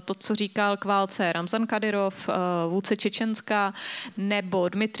 to, co říkal k válce Ramzan Kadyrov, vůdce Čečenska, nebo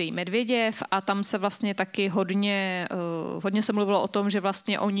Dmitrij Medvěděv, a tam se vlastně taky hodně se mluvilo o tom, že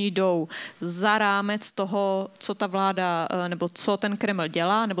vlastně oni jdou za rámec toho, co ta vláda, nebo co ten Kreml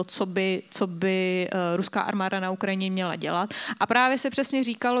dělá, nebo co by ruská armáda na Ukrajině měla dělat. A právě se přesně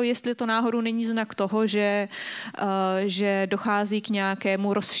říkalo, jestli to náhodou není znak toho, že dochází k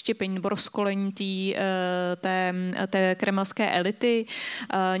nějakému rozštěpení nebo rozkolení té kremelské elity.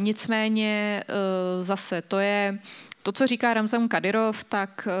 Nicméně zase to je to, co říká Ramzan Kadyrov,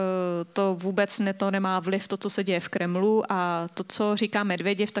 tak to vůbec nemá vliv to, co se děje v Kremlu, a to, co říká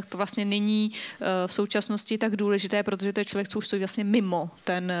Medvěděv, tak to vlastně není v současnosti tak důležité, protože to je člověk, co už stojí vlastně mimo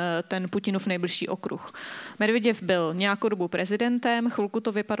ten Putinův nejbližší okruh. Medvěděv byl nějakou dobu prezidentem, chvilku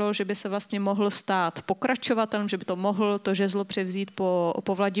to vypadalo, že by se vlastně mohl stát pokračovatelem, že by to mohl to žezlo převzít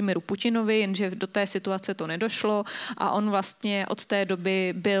po Vladimiru Putinovi, jenže do té situace to nedošlo a on vlastně od té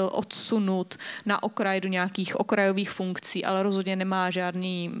doby byl odsunut na okraj do nějakých okrajových funkcí, ale rozhodně nemá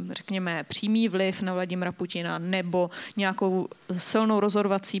žádný, řekněme, přímý vliv na Vladimira Putina nebo nějakou silnou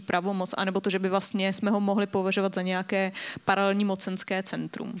rozhodovací pravomoc, anebo to, že by vlastně jsme ho mohli považovat za nějaké paralelní mocenské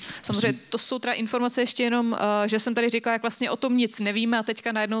centrum. Samozřejmě to jsou teda informace ještě jenom, že jsem tady říkala, jak vlastně o tom nic nevíme a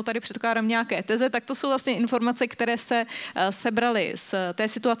teďka najednou tady předkládám nějaké teze, tak to jsou vlastně informace, které se sebraly z té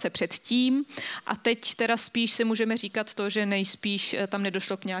situace předtím a teď teda spíš si můžeme říkat to, že nejspíš tam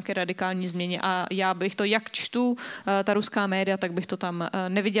nedošlo k nějaké radikální změně a já bych to, jak čtu ta ruská média, tak bych to tam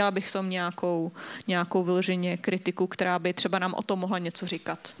neviděla bych v tom nějakou vyloženě kritiku, která by třeba nám o tom mohla něco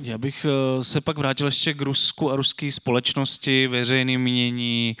říkat. Já bych se pak vrátil ještě k Rusku a ruské společnosti, veřejným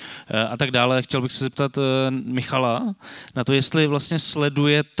mínění a tak dále. Chtěl bych se zeptat Michala na to, jestli vlastně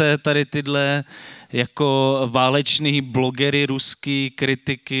sledujete tady tyhle jako váleční blogery, ruský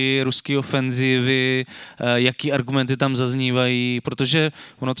kritiky, ruský ofenzivy, jaký argumenty tam zaznívají, protože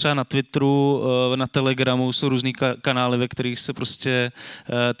ono třeba na Twitteru, na Telegramu jsou různý kanály, ve kterých se prostě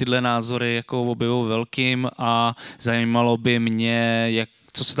tyhle názory jako objevují velkým a zajímalo by mě,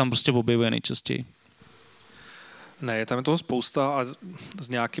 co se tam prostě objevuje nejčastěji. Ne, je tam toho spousta a s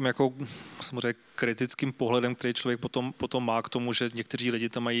nějakým jako samozřejmě kritickým pohledem, který člověk potom má k tomu, že někteří lidi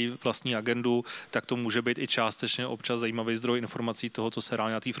tam mají vlastní agendu, tak to může být i částečně občas zajímavý zdroj informací toho, co se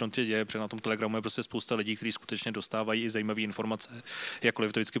reálně na té frontě děje, protože na tom Telegramu je prostě spousta lidí, kteří skutečně dostávají i zajímavé informace,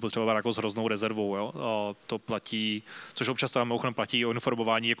 jakkoliv to vždycky potřeba jako s hroznou rezervou. Jo? A to platí, což občas tam mimochodem platí o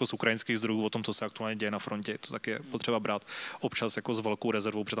informování jako z ukrajinských zdrojů o tom, co se aktuálně děje na frontě. To tak je potřeba brát občas jako s velkou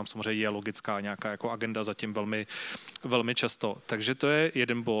rezervou, protože tam samozřejmě je logická nějaká jako agenda zatím velmi, velmi často. Takže to je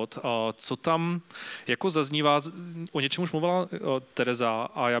jeden bod. A co tam jako zaznívá, o něčem už mluvila Tereza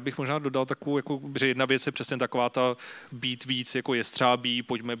a já bych možná dodal takovou, jako, že jedna věc je přesně taková ta být víc jako jestřábí,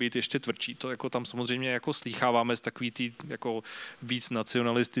 pojďme být ještě tvrdší. To jako tam samozřejmě jako slýcháváme z takový tý jako víc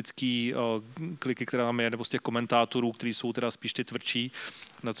nacionalistický kliky, které máme, nebo z těch komentátorů, kteří jsou teda spíš ty tvrdší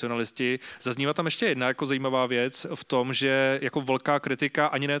nacionalisti. Zaznívá tam ještě jedna jako zajímavá věc v tom, že jako velká kritika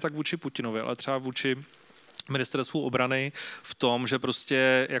ani ne tak vůči Putinovi, ale třeba vůči ministerstvu obrany v tom, že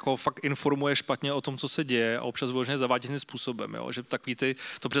prostě jako fakt informuje špatně o tom, co se děje a občas vyloženě zaváděným způsobem, jo? Že takový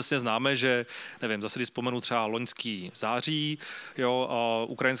to přesně známe, že nevím, zase když vzpomenu třeba loňský září, jo, a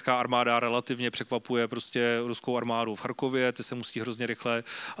ukrajinská armáda relativně překvapuje prostě ruskou armádu v Charkově, ty se musí hrozně rychle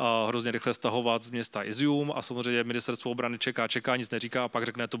stahovat z města Izium a samozřejmě ministerstvo obrany čeká, nic neříká a pak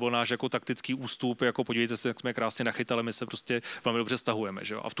řekne, to byl náš jako taktický ústup, jako podívejte se, jak jsme krásně nachytali, my se prostě velmi dobře stahujeme,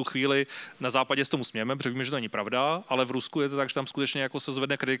 že jo? A v tu chvíli na západě s tomu smějeme, protože víme, že to není pravda, ale v Rusku je to tak, že tam skutečně jako se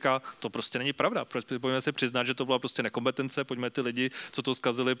zvedne kritika, to prostě není pravda. Pojďme si přiznat, že to byla prostě nekompetence, pojďme ty lidi, co to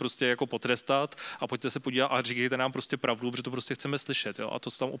zkazili, prostě jako potrestat a pojďte se podívat a říkejte nám prostě pravdu, protože to prostě chceme slyšet. Jo? A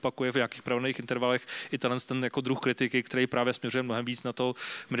to se tam opakuje v nějakých pravidelných intervalech i ten jako druh kritiky, který právě směřuje mnohem víc na to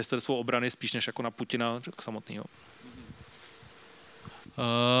ministerstvo obrany, spíš než jako na Putina samotného.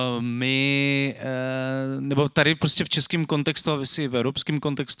 Nebo tady prostě v českém kontextu a v evropském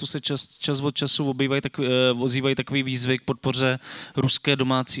kontextu se čas od času ozývají takové výzvy k podpoře ruské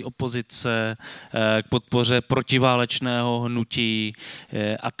domácí opozice, k podpoře protiválečného hnutí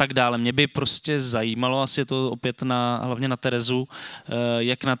a tak dále. Mě by prostě zajímalo, asi je to opět hlavně na Terezu,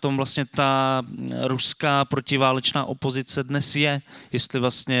 jak na tom vlastně ta ruská protiválečná opozice dnes je. Jestli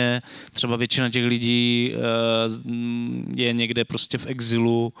vlastně třeba většina těch lidí je někde prostě v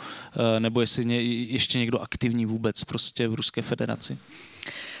exilu, nebo jestli ještě někdo aktivní vůbec prostě v Ruské federaci.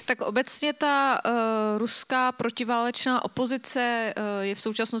 Tak obecně ta ruská protiválečná opozice je v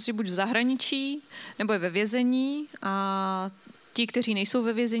současnosti buď v zahraničí, nebo je ve vězení a ti, kteří nejsou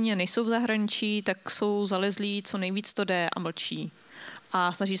ve vězení a nejsou v zahraničí, tak jsou zalezlí, co nejvíc to jde a mlčí.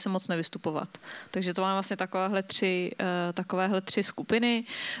 A snaží se moc nevystupovat. Takže to máme vlastně takovéhle tři skupiny.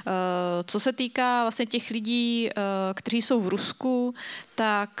 Co se týká vlastně těch lidí, kteří jsou v Rusku,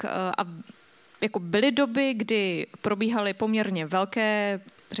 tak jako byly doby, kdy probíhaly poměrně velké,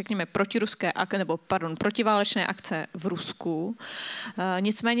 řekněme, protiválečné akce v Rusku.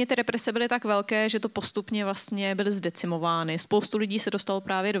 Nicméně ty represe byly tak velké, že to postupně vlastně byly zdecimovány. Spoustu lidí se dostalo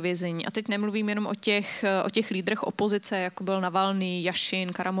právě do vězení. A teď nemluvím jenom o těch lídrech opozice, jako byl Navalný,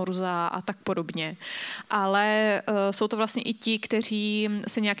 Jašin, Karamurza a tak podobně. Ale jsou to vlastně i ti, kteří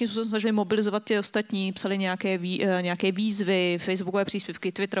se nějakým způsobem snažili mobilizovat ty ostatní, psali nějaké výzvy, facebookové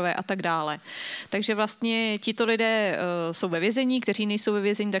příspěvky, twitterové a tak dále. Takže vlastně tito lidé jsou ve vězení, kteří nejsou ve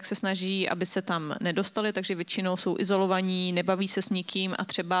vězení, tak se snaží, aby se tam nedostali, takže většinou jsou izolovaní, nebaví se s nikým a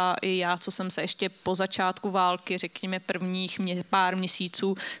třeba i já, co jsem se ještě po začátku války, řekněme prvních pár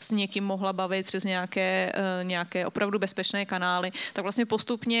měsíců s někým mohla bavit přes nějaké opravdu bezpečné kanály, tak vlastně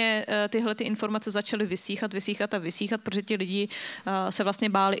postupně tyhle ty informace začaly vysíchat, protože ti lidi se vlastně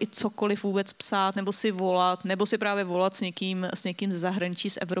báli i cokoliv vůbec psát, nebo si volat, nebo si právě volat s někým z zahraničí,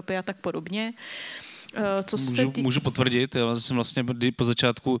 z Evropy a tak podobně. Můžu potvrdit, já jsem vlastně po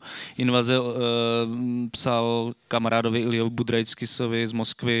začátku invaze psal kamarádovi Iliovi Budrajskisovi z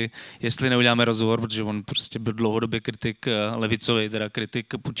Moskvy, jestli neuděláme rozhovor, protože on prostě byl dlouhodobě kritik levicový, teda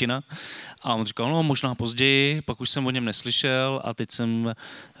kritik Putina. A on říkal, no možná později, pak už jsem o něm neslyšel a teď jsem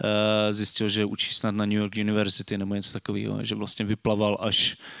zjistil, že učí snad na New York University nebo něco takového, že vlastně vyplaval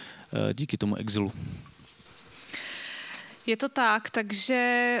až díky tomu exilu. Je to tak,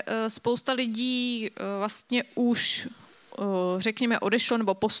 takže spousta lidí vlastně už řekněme, odešlo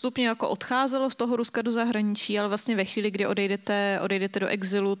nebo postupně jako odcházelo z toho Ruska do zahraničí, ale vlastně ve chvíli, kdy odejdete do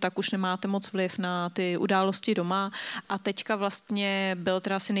exilu, tak už nemáte moc vliv na ty události doma a teďka vlastně byl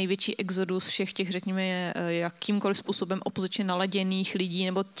teda asi největší exodus všech těch, řekněme, jakýmkoliv způsobem opozičně naladěných lidí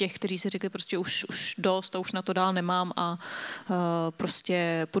nebo těch, kteří si řekli prostě už dost a už na to dál nemám a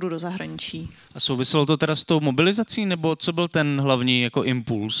prostě půjdu do zahraničí. A souviselo to teda s tou mobilizací, nebo co byl ten hlavní jako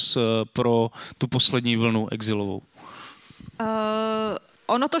impuls pro tu poslední vlnu exilovou?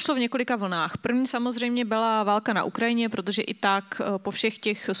 Ono to šlo v několika vlnách. První samozřejmě byla válka na Ukrajině, protože i tak po všech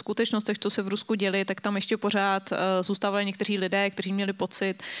těch skutečnostech, co se v Rusku děli, tak tam ještě pořád zůstávali někteří lidé, kteří měli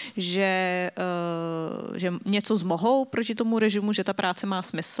pocit, že něco zmohou proti tomu režimu, že ta práce má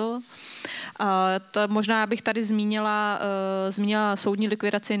smysl. To možná bych tady zmínila soudní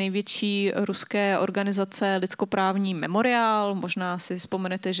likvidaci největší ruské organizace lidskoprávní Memorial. Možná si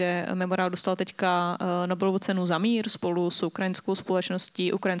vzpomenete, že Memorial dostal teďka Nobelovu cenu za mír spolu s ukrajinskou společností,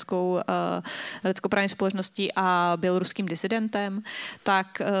 ukrajinskou lidskoprávní společností a běloruským disidentem.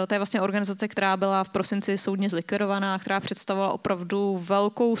 Tak to je vlastně organizace, která byla v prosinci soudně zlikvidovaná, která představovala opravdu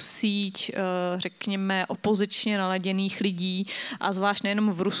velkou síť, řekněme, opozičně naladěných lidí a zvlášť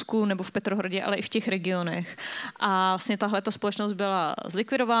nejenom v Rusku nebo v Petrohradě, ale i v těch regionech. A vlastně tahle ta společnost byla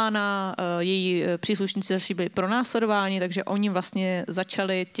zlikvidována, její příslušníci byli pronásledováni, takže oni vlastně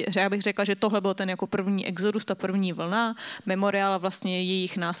začali, já bych řekla, že tohle byl ten jako první exodus, ta první vlna. Memorial vlastně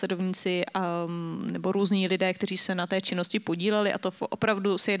jejich následovníci nebo různí lidé, kteří se na té činnosti podíleli a to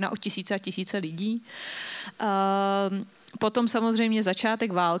opravdu se jedná o tisíce a tisíce lidí. Potom samozřejmě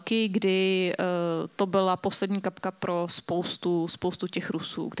začátek války, kdy to byla poslední kapka pro spoustu těch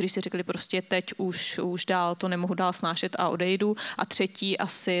Rusů, kteří si řekli prostě teď už dál to nemohu dál snášet a odejdu. A třetí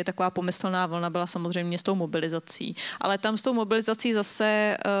asi taková pomyslná vlna byla samozřejmě s tou mobilizací. Ale tam s tou mobilizací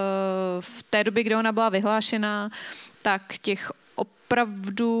zase v té době, kdy ona byla vyhlášená, tak těch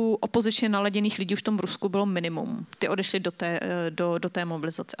opravdu opozičně naladěných lidí už v tom Rusku bylo minimum. Ty odešli do té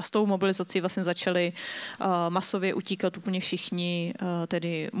mobilizace. A s tou mobilizací vlastně začali masově utíkat úplně všichni,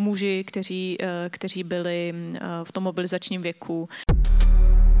 tedy muži, kteří byli v tom mobilizačním věku.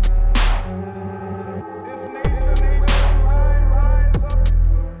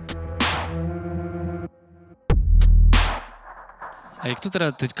 A jak to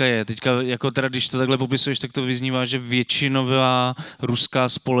teda teďka je? Teďka, jako teda, když to takhle popisuješ, tak to vyznívá, že většinová ruská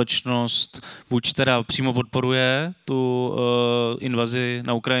společnost buď teda přímo podporuje tu invazi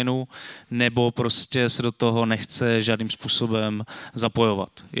na Ukrajinu, nebo prostě se do toho nechce žádným způsobem zapojovat.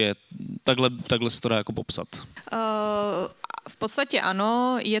 Takhle se to dá jako popsat. V podstatě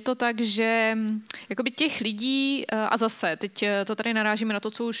ano, je to tak, že jakoby těch lidí, a zase, teď to tady narážíme na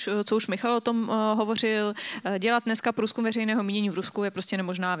to, co už Michal o tom hovořil, dělat dneska průzkum veřejného mínění v Rusku je prostě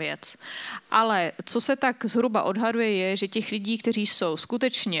nemožná věc. Ale co se tak zhruba odhaduje je, že těch lidí, kteří jsou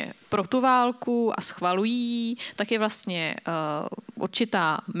skutečně pro tu válku a schvalují, tak je vlastně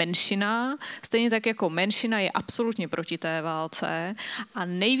určitá menšina, stejně tak jako menšina je absolutně proti té válce a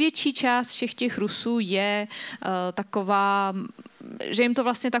největší část všech těch Rusů je taková, že jim to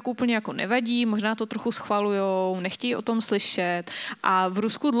vlastně tak úplně jako nevadí, možná to trochu schvalujou, nechtějí o tom slyšet a v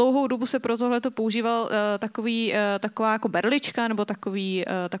Rusku dlouhou dobu se pro tohleto používal taková jako berlička nebo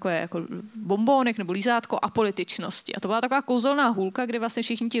takové jako bombónek nebo lízátko apolitičnosti. A to byla taková kouzelná hůlka, kde vlastně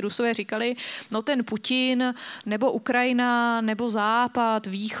všichni ti Rusové říkali, no ten Putin nebo Ukrajina nebo Západ,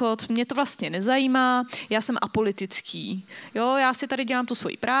 Východ, mě to vlastně nezajímá, já jsem apolitický. Jo, já si tady dělám tu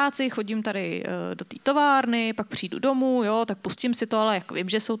svoji práci, chodím tady do té továrny, pak přijdu domů, jo, tak pustím si to, ale jako vím,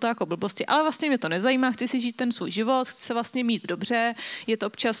 že jsou to jako blbosti, ale vlastně mě to nezajímá, chci si žít ten svůj život, chci se vlastně mít dobře, je to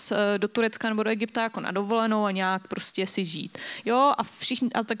občas do Turecka nebo do Egypta jako na dovolenou a nějak prostě si žít. Jo, a všichni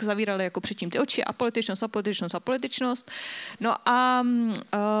a tak zavírali jako předtím ty oči a političnost. No a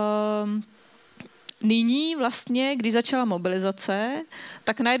nyní vlastně, když začala mobilizace,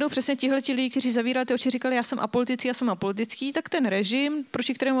 tak najednou přesně tihleti lidi, kteří zavírali ty oči, říkali, já jsem apolitický, tak ten režim,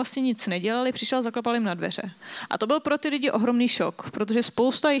 proti kterému vlastně nic nedělali, přišel a zaklapal jim na dveře. A to byl pro ty lidi ohromný šok, protože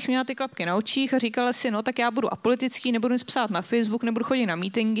spousta jich měla ty klapky na očích a říkala si, no tak já budu apolitický, nebudu nic psát na Facebook, nebudu chodit na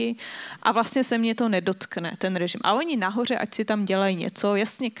meetingy a vlastně se mě to nedotkne, ten režim. A oni nahoře, ať si tam dělají něco,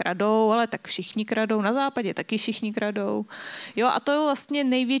 jasně kradou, ale tak všichni kradou, na západě taky všichni kradou. Jo, a to je vlastně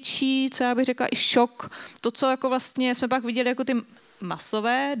největší, co já bych řekla, i šok. To, co jako vlastně jsme pak viděli jako ty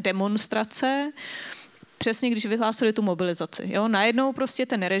masové demonstrace, přesně když vyhlásili tu mobilizaci. Jo? Najednou prostě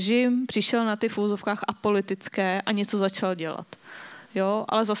ten režim přišel na ty v úzovkách apolitické a něco začal dělat. Jo?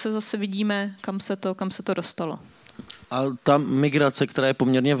 Ale zase vidíme, kam se to dostalo. A ta migrace, která je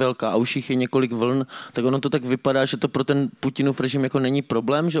poměrně velká a už jich je několik vln, tak ono to tak vypadá, že to pro ten Putinův režim jako není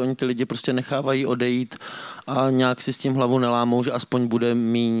problém, že oni ty lidi prostě nechávají odejít a nějak si s tím hlavu nelámou, že aspoň bude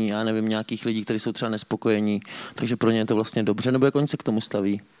míň, já nevím, nějakých lidí, kteří jsou třeba nespokojení, takže pro ně je to vlastně dobře, nebo jak oni se k tomu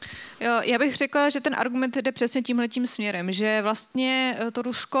staví? Jo, já bych řekla, že ten argument jde přesně tímhletím směrem, že vlastně to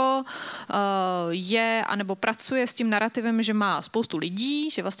Rusko je, anebo pracuje s tím narrativem, že má spoustu lidí,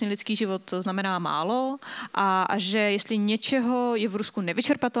 že vlastně lidský život znamená málo a že jestli něčeho je v Rusku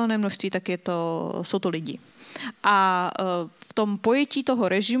nevyčerpatelné množství, tak jsou to lidi. A v tom pojetí toho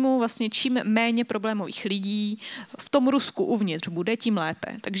režimu vlastně čím méně problémových lidí v tom Rusku uvnitř bude, tím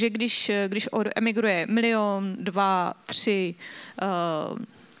lépe. Takže když emigruje 1 milion, 2, 3,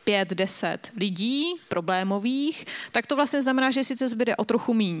 5, 10 lidí problémových, tak to vlastně znamená, že sice zbyde o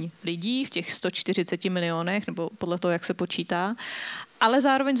trochu míň lidí v těch 140 milionech, nebo podle toho, jak se počítá, ale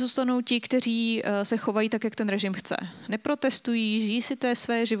zároveň zůstanou ti, kteří se chovají tak, jak ten režim chce. Neprotestují, žijí si té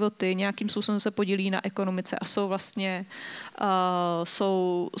své životy, nějakým způsobem se podílí na ekonomice a jsou vlastně,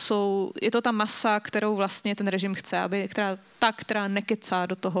 je to ta masa, kterou vlastně ten režim chce, která nekecá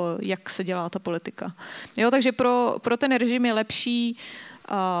do toho, jak se dělá ta politika. Jo, takže pro ten režim je lepší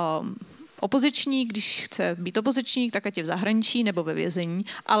opozičník, když chce být opozičník, tak ať je v zahraničí nebo ve vězení,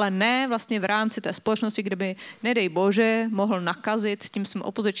 ale ne vlastně v rámci té společnosti, kde by, nedej bože, mohl nakazit tím svým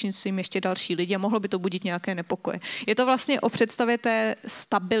opozičnictvím ještě další lidi a mohlo by to budit nějaké nepokoje. Je to vlastně o představě té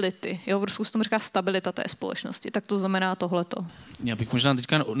stability. Jo, v Rusku se tomu říká stabilita té společnosti. Tak to znamená tohleto. Já bych možná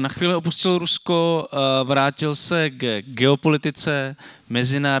teďka na chvíli opustil Rusko, vrátil se k geopolitice,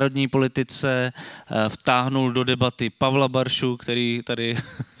 mezinárodní politice, vtáhnul do debaty Pavla Baršu, který tady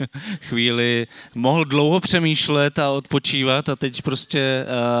chvíli mohl dlouho přemýšlet a odpočívat a teď prostě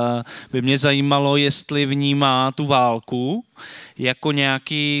by mě zajímalo, jestli vnímá tu válku jako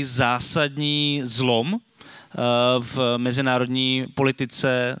nějaký zásadní zlom v mezinárodní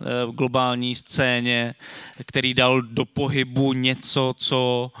politice, v globální scéně, který dal do pohybu něco,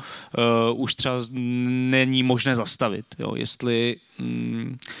 co už třeba není možné zastavit. Jo? Jestli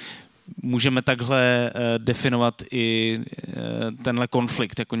můžeme takhle definovat i tenhle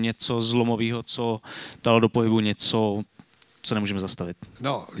konflikt jako něco zlomového, co dalo do pohybu něco, co nemůžeme zastavit.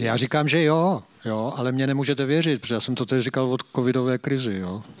 No, já říkám, že jo, ale mě nemůžete věřit, protože já jsem to teď říkal od covidové krizi,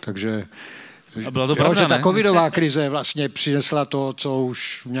 jo, takže a bylo to pravda, že ta ne? covidová krize vlastně přinesla to, co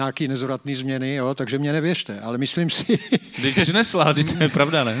už nějaký nezvratný změny, jo, takže mě nevěřte, ale myslím si... Když přinesla, když to je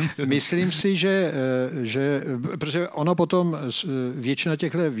pravda, ne? Myslím si, že protože ono potom většina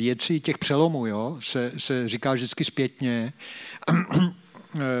těchto věcí, těch přelomů, jo, se říká vždycky zpětně,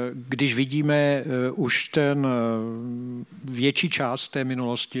 když vidíme už ten větší část té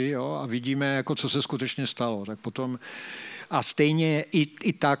minulosti, jo, a vidíme, jako co se skutečně stalo, tak potom a stejně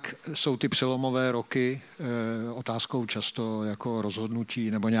i tak jsou ty přelomové roky otázkou často jako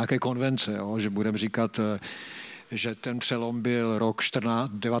rozhodnutí nebo nějaké konvence, jo, že budeme říkat, že ten přelom byl rok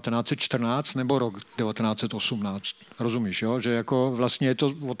 1914 nebo rok 1918. Rozumíš, jo? Že jako vlastně je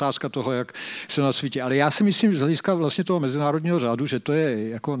to otázka toho, jak se na světě. Ale já si myslím, z hlediska vlastně toho mezinárodního řádu, že to je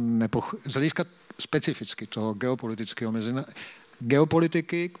jako z hlediska specificky toho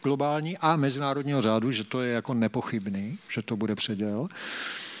geopolitiky globální a mezinárodního řádu, že to je jako nepochybný, že to bude předěl.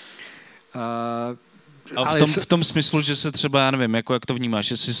 A v tom smyslu, že se třeba, já nevím, jak to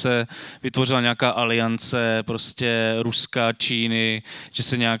vnímáš, jestli se vytvořila nějaká aliance prostě Ruska, Číny, že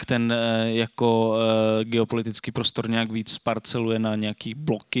se nějak ten jako geopolitický prostor nějak víc parceluje na nějaký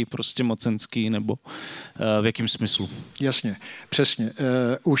bloky prostě mocenský, nebo v jakém smyslu? Jasně, přesně.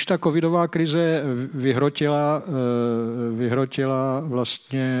 Už ta covidová krize vyhrotila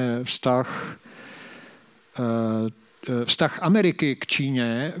vlastně vztah Ameriky k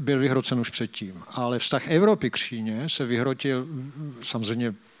Číně byl vyhrocen už předtím, ale vztah Evropy k Číně se vyhrotil,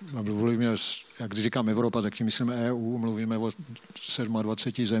 samozřejmě mluvíme, jak když říkám Evropa, tak tím myslím EU, mluvíme o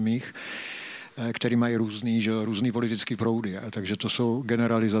 27 zemích, který mají různý politický proudy, takže to jsou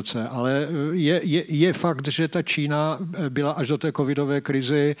generalizace. Ale je fakt, že ta Čína byla až do té covidové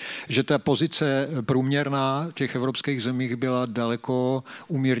krizi, že ta pozice průměrná těch evropských zemích byla daleko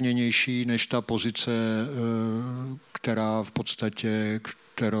umírněnější než ta pozice, která v podstatě,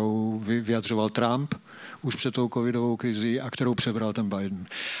 kterou vyjadřoval Trump už před tou covidovou krizí a kterou přebral ten Biden.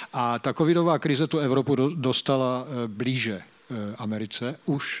 A ta covidová krize tu Evropu dostala blíže Americe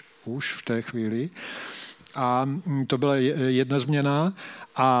už v té chvíli. A to byla jedna změna.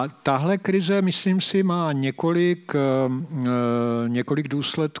 A tahle krize, myslím si, má několik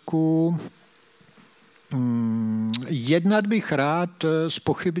důsledků. Jednat bych rád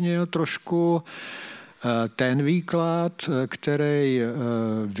zpochybnil trošku ten výklad, který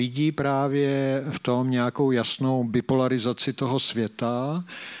vidí právě v tom nějakou jasnou bipolarizaci toho světa,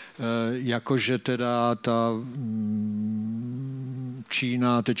 jakože teda ta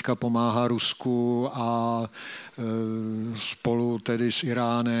Čína teďka pomáhá Rusku a spolu tedy s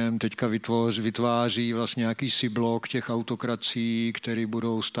Iránem teďka vytváří vlastně jakýsi blok těch autokracií, které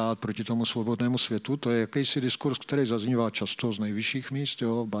budou stát proti tomu svobodnému světu. To je jakýsi diskurs, který zaznívá často z nejvyšších míst.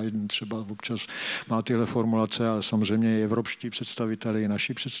 Jo? Biden třeba občas má tyhle formulace, ale samozřejmě i evropští představitelé, i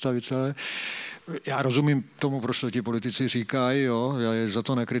naši představitelé. Já rozumím tomu, proč to ti politici říkají, jo? Já je za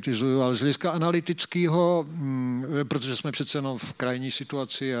to nekritizuju, ale z hlediska analytického, protože jsme přece jenom v krajní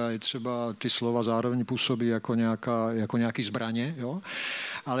situaci a je třeba ty slova zároveň působí jako nějaký zbraně, jo?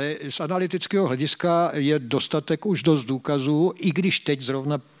 Ale z analytického hlediska je dostatek už dost důkazů, i když teď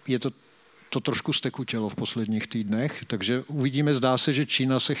zrovna je to trošku stekutělo v posledních týdnech, takže uvidíme, zdá se, že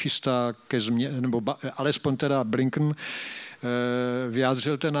Čína se chystá ke změně, nebo alespoň teda Blinken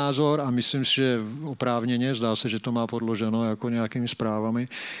vyjádřil ten názor a myslím si, že oprávněně, zdá se, že to má podloženo jako nějakými zprávami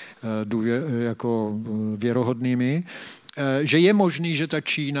jako věrohodnými, že je možný, že ta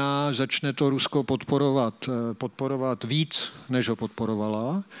Čína začne to Rusko podporovat víc, než ho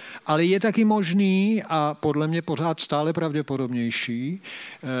podporovala, ale je taky možný a podle mě pořád stále pravděpodobnější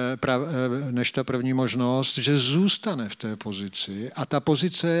než ta první možnost, že zůstane v té pozici a ta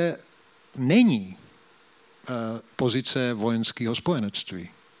pozice není pozice vojenského spojenectví.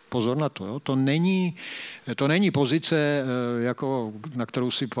 Pozor na to, jo? To není pozice, jako, na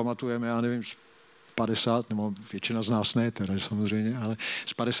kterou si pamatujeme, já nevím, 50, nebo většina z nás ne, teda samozřejmě, ale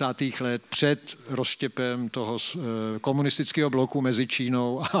z 50. let před rozštěpem toho komunistického bloku mezi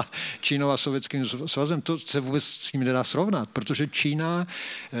Čínou a Sovětským svazem, to se vůbec s ním nedá srovnat, protože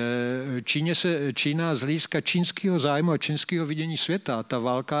Čína z hlediska čínského zájmu a čínského vidění světa, ta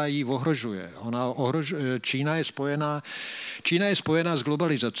válka ji ohrožuje. Čína je spojená s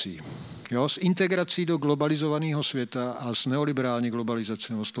globalizací, jo, s integrací do globalizovaného světa a s neoliberální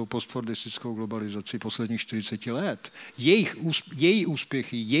globalizací, nebo s tou postfordistickou globalizací posledních 40 let. Její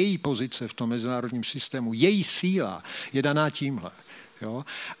úspěchy, její pozice v tom mezinárodním systému, její síla je daná tímhle. Jo?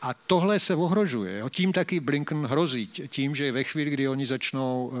 A tohle se ohrožuje. Jo? Tím taky Blinken hrozí. Tím, že ve chvíli, kdy oni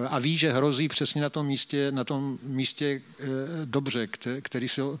začnou a ví, že hrozí přesně na tom místě dobře,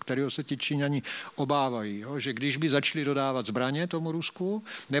 kterého se ti Číňani obávají. Jo? Že když by začali dodávat zbraně tomu Rusku,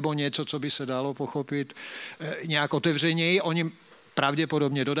 nebo něco, co by se dalo pochopit nějak otevřeněji, oni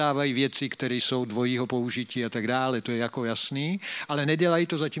pravděpodobně dodávají věci, které jsou dvojího použití a tak dále, to je jako jasný, ale nedělají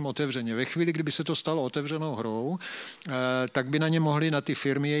to zatím otevřeně. Ve chvíli, kdyby se to stalo otevřenou hrou, tak by na ně mohly, na ty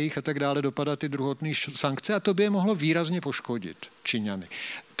firmy jejich a tak dále, dopadat ty druhotné sankce a to by je mohlo výrazně poškodit Číňany.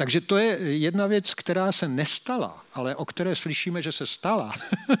 Takže to je jedna věc, která se nestala, ale o které slyšíme, že se stala,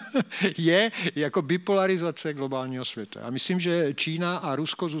 je jako bipolarizace globálního světa. A myslím, že Čína a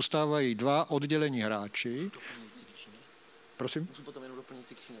Rusko zůstávají dva oddělení hráči. Prosím? Můžu potom jenom doplnit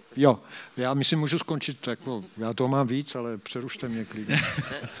si Číně. Jo, já myslím, můžu skončit, jako, já toho mám víc, ale přerušte mě klidně.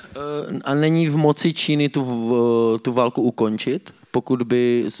 A není v moci Číny tu válku ukončit, pokud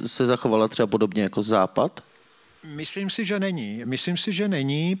by se zachovala třeba podobně jako Západ? Myslím si, že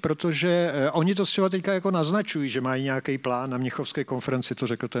není, protože oni to třeba teďka jako naznačují, že mají nějaký plán na Mnichovské konferenci, to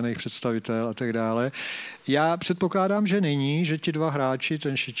řekl ten jejich představitel a tak dále. Já předpokládám, že není, že ti dva hráči,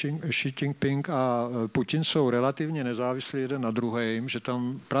 ten Xi Jinping a Putin, jsou relativně nezávislí jeden na druhém, že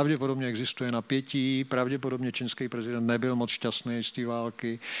tam pravděpodobně existuje napětí, pravděpodobně čínský prezident nebyl moc šťastný z té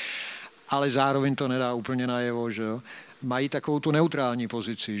války, ale zároveň to nedá úplně najevo, že jo. Mají takovou tu neutrální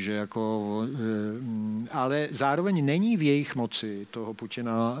pozici, že jako, ale zároveň není v jejich moci toho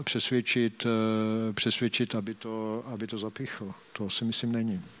Putina přesvědčit, aby to zapíchl. To si myslím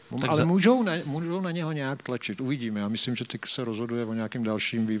není. Ale můžou na něho nějak tlačit. Uvidíme. Já myslím, že teď se rozhoduje o nějakém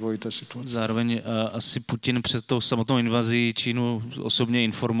dalším vývoji té situace. Zároveň asi Putin před tou samotnou invazí Čínu osobně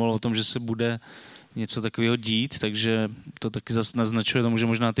informoval o tom, že se bude něco takového dít, takže to taky zase naznačuje tomu, že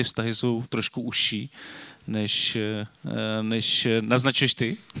možná ty vztahy jsou trošku užší, než naznačuješ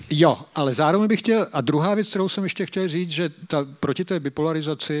ty? Jo, ale zároveň bych chtěl, a druhá věc, kterou jsem ještě chtěl říct, že proti té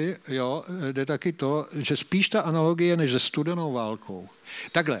bipolarizaci, jo, jde taky to, že spíš ta analogie než se studenou válkou.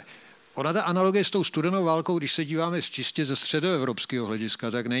 Takhle, ona ta analogie s tou studenou válkou, když se díváme čistě ze středoevropského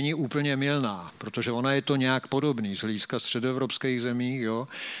hlediska, tak není úplně mylná, protože ona je to nějak podobný z hlediska středoevropských zemí, jo,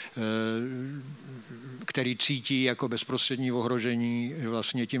 který cítí jako bezprostřední ohrožení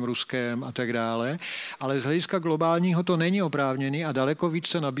vlastně tím Ruskem a tak dále. Ale z hlediska globálního to není oprávněný a daleko víc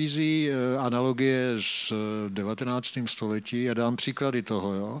se nabízí analogie z 19. století. Já dám příklady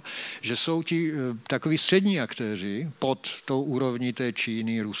toho, jo, že jsou ti takový střední aktéři pod tou úrovní té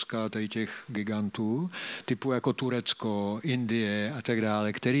Číny, Ruska, té těch gigantů, typu jako Turecko, Indie a tak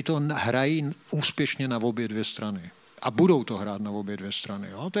dále, který to hrají úspěšně na obě dvě strany. A budou to hrát na obě dvě strany.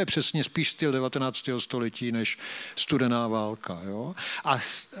 Jo? To je přesně spíš styl 19. století než studená válka. Jo? A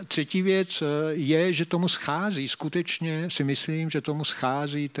třetí věc je, že tomu schází, skutečně si myslím, že tomu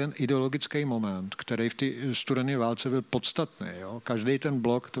schází ten ideologický moment, který v té studené válce byl podstatný. Jo? Každý ten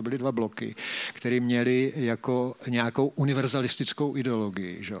blok, to byly 2 bloky, které měly jako nějakou univerzalistickou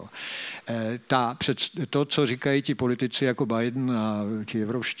ideologii. Že? To, co říkají ti politici jako Biden a ti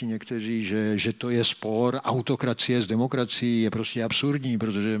evropští někteří, že to je spor autokracie s demokracií, je prostě absurdní,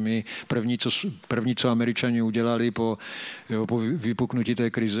 protože my první, co Američani udělali po vypuknutí té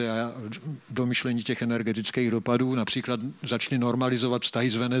krize a domyšlení těch energetických dopadů, například začali normalizovat vztahy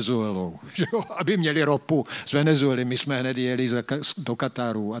s Venezuelou, aby měli ropu z Venezuely. My jsme hned jeli do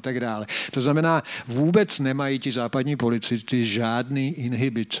Kataru a tak dále. To znamená, vůbec nemají ti západní politici žádný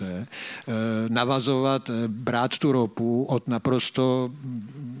inhibice navazovat, brát tu ropu od naprosto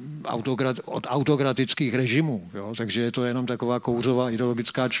od autokratických režimů. Jo? Takže je to jenom taková kouřová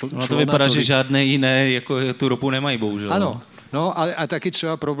ideologická No to vypadá, že žádné jiné jako tu ropu nemají, bohužel. Ano. No a taky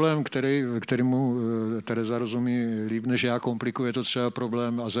třeba problém, kterému Tereza rozumí líp než já, komplikuje to třeba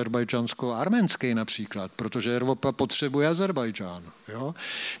problém azerbajdžansko-arménský například, protože Evropa potřebuje Azerbajdžán. Jo?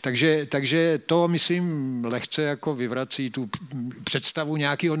 Takže to, myslím, lehce jako vyvrací tu představu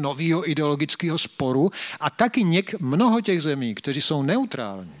nějakého nového ideologického sporu a taky mnoho těch zemí, kteří jsou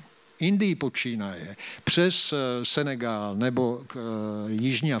neutrální, Indii počínaje, přes Senegal nebo k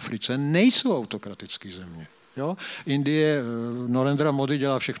Jižní Africe, nejsou autokratické země. Jo? Indie, Narendra Modi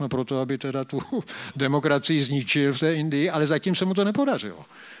dělá všechno pro to, aby teda tu demokracii zničil v té Indii, ale zatím se mu to nepodařilo.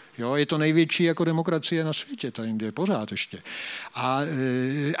 Jo, je to největší jako demokracie na světě, ta Indie, pořád ještě.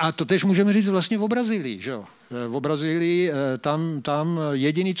 A to tež můžeme říct vlastně o Brazílii, že jo. V Brazílii tam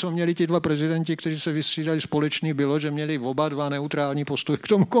jediný, co měli ti 2 prezidenti, kteří se vystřídali společný, bylo, že měli oba 2 neutrální postoje k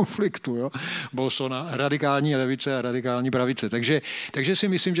tomu konfliktu. Jo? Bolsonaro, radikální levice a radikální pravice. Takže si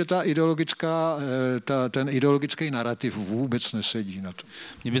myslím, že ten ideologický narrativ vůbec nesedí na to.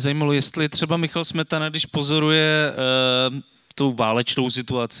 Mě by zajímalo, jestli třeba Michal Smetana, když pozoruje tu válečnou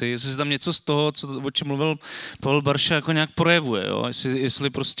situaci, jestli se tam něco z toho, o čem mluvil Pavel Barša, jako nějak projevuje. Jo? Jestli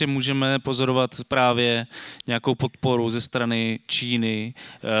prostě můžeme pozorovat právě nějakou podporu ze strany Číny.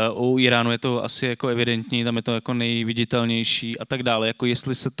 U Iránu je to asi jako evidentní, tam je to jako nejviditelnější a tak dále. Jako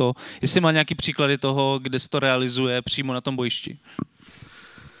jestli má nějaký příklady toho, kde se to realizuje přímo na tom bojišti.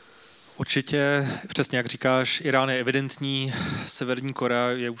 Určitě, přesně jak říkáš, Irán je evidentní, Severní Korea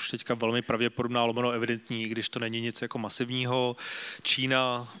je už teďka velmi pravděpodobná, lomeno evidentní, když to není nic jako masivního.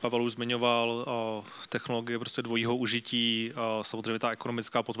 Čína, Pavel už zmiňoval, technologie prostě dvojího užití, samozřejmě ta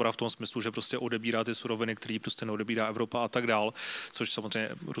ekonomická podpora v tom smyslu, že prostě odebírá ty suroviny, které prostě neodebírá Evropa a tak dál, což samozřejmě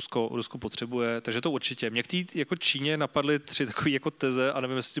Rusko potřebuje. Takže to určitě. Mě k té jako Číně napadly 3 takové jako teze a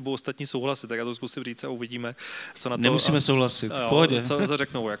nevím, jestli budou ostatní souhlasit, tak já to zkusím říct a uvidíme, co na to. Nemusíme souhlasit, v pohodě. Co to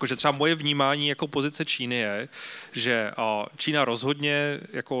řeknou. Jakože třeba moje vnímání jako pozice Číny je, že Čína rozhodně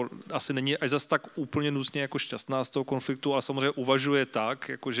jako asi není až zas tak úplně nutně jako šťastná z toho konfliktu, ale samozřejmě uvažuje tak,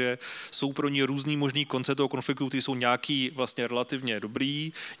 jakože jsou pro ní různý možný konce toho konfliktu, ty jsou nějaký vlastně relativně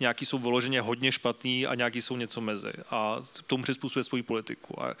dobrý, nějaký jsou vyloženě hodně špatný a nějaký jsou něco mezi. A k tomu přizpůsobuje svou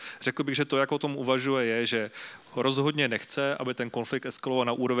politiku. A řekl bych, že to, jak o tom uvažuje, je, že rozhodně nechce, aby ten konflikt eskaloval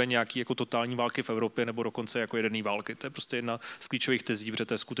na úroveň nějaký jako totální války v Evropě nebo dokonce jako jaderné války. To je prostě jedna z klíčových tezí, protože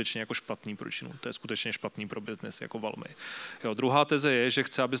to je skutečně jako špatný pro Čínu. To je skutečně špatný pro biznes jako velmi. Jo, druhá teze je, že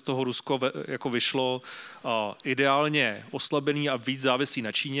chce, aby z toho Rusko jako vyšlo ideálně oslabený a víc závislý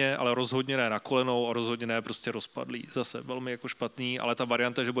na Číně, ale rozhodně ne na kolenou a rozhodně ne prostě rozpadlý. Zase velmi jako špatný, ale ta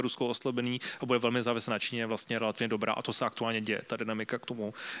varianta, že bude Rusko oslabený a bude velmi závislý na Číně, je vlastně relativně dobrá a to se aktuálně děje. Ta dynamika k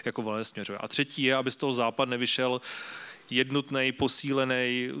tomu jako velmi směřuje. A třetí je, aby z toho Západ nevyšel jednotnej,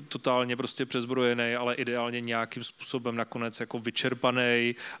 posílený, totálně prostě přezbrojený, ale ideálně nějakým způsobem nakonec jako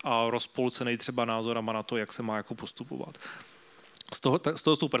vyčerpaný a rozpolcený třeba názorama na to, jak se má jako postupovat. Z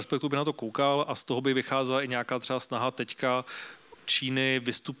toho perspektivy by na to koukal a z toho by vycházela i nějaká třeba snaha teďka Číny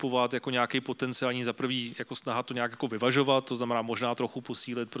vystupovat jako nějaký potenciální za prvý jako snaha to nějak jako vyvažovat, to znamená možná trochu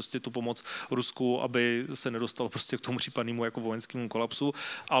posílit prostě tu pomoc Rusku, aby se nedostalo prostě k tomu případnému jako vojenskému kolapsu,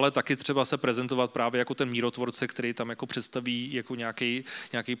 ale taky třeba se prezentovat právě jako ten mírotvorce, který tam jako představí jako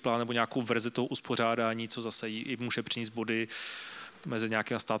nějaký plán nebo nějakou verzi toho uspořádání, co zase jí může přinést body mezi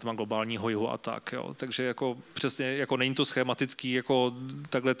nějakými státama globálního jihu a tak. Jo. Takže jako přesně jako není to schematický jako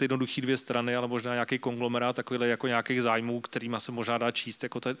takhle ty jednoduché 2 strany, ale možná nějaký konglomerát takovýhle jako nějakých zájmů, kterýma se možná dá číst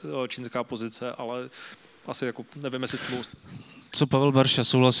jako ta čínská pozice, ale asi jako nevím, jestli s tím. Co Pavel Barša,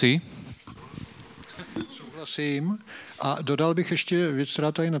 souhlasí? Souhlasím. A dodal bych ještě věc,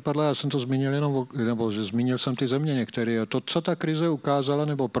 která tady napadla, já jsem to zmínil jenom, nebo že zmínil jsem ty země některé. To, co ta krize ukázala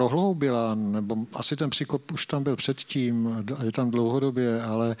nebo prohloubila, nebo asi ten příkop už tam byl předtím, je tam dlouhodobě,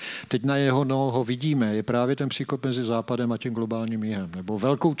 ale teď na jeho noho vidíme, je právě ten příkop mezi Západem a tím globálním jihem, nebo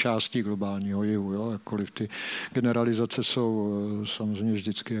velkou částí globálního jihu, jo, jakkoliv ty generalizace jsou samozřejmě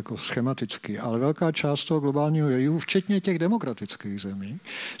vždycky jako schematicky, ale velká část toho globálního jihu, včetně těch demokratických zemí,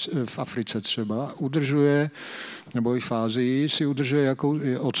 v Africe třeba, udržuje, nebo i v Ázii si udržuje jakou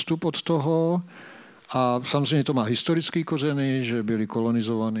odstup od toho a samozřejmě to má historický kořeny, že byli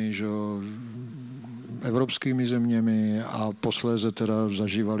kolonizovaní, že evropskými zeměmi a posléze teda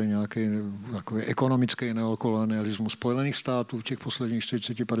zažívali nějaký takový ekonomický neokolonialismus Spojených států v těch posledních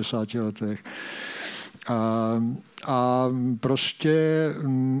 40-50 letech.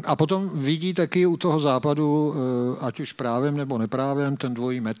 A potom vidí taky u toho Západu, ať už právem nebo neprávem, ten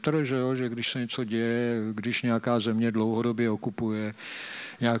dvojí metr, že když se něco děje, když nějaká země dlouhodobě okupuje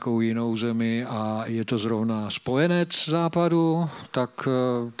nějakou jinou zemi a je to zrovna spojenec Západu,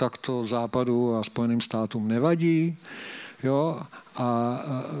 tak to Západu a Spojeným státům nevadí. Jo? A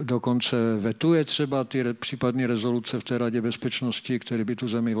dokonce vetuje třeba ty případné rezoluce v té Radě bezpečnosti, které by tu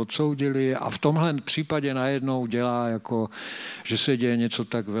zemi odsoudili a v tomhle případě najednou dělá, jako, že se děje něco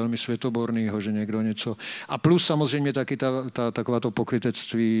tak velmi světoborného, že někdo něco... A plus samozřejmě taky takováto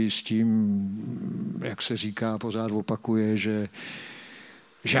pokrytectví s tím, jak se říká, pořád opakuje, že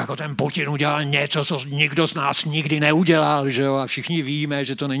jako ten Putin udělal něco, co nikdo z nás nikdy neudělal, že jo, a všichni víme,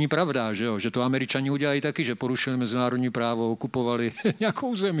 že to není pravda, že jo, že to Američani udělají taky, že porušili mezinárodní právo, okupovali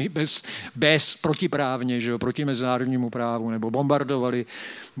nějakou zemi bez protiprávně, že jo, proti mezinárodnímu právu, nebo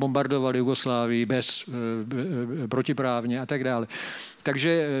bombardovali Jugoslávii protiprávně a tak dále.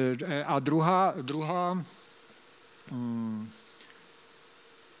 Takže a druhá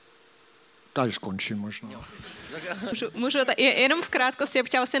tady skončím možná. Můžu jenom v krátkosti, já bych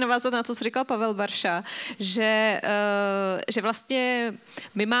chtěla vlastně navázat na to, co říkal Pavel Barša, že vlastně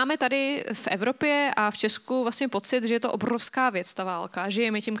my máme tady v Evropě a v Česku vlastně pocit, že je to obrovská věc, ta válka.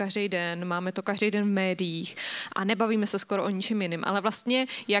 Žijeme tím každý den, máme to každý den v médiích a nebavíme se skoro o ničem jiným. Ale vlastně,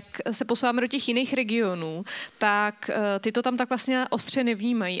 jak se posouváme do těch jiných regionů, tak ty to tam tak vlastně ostře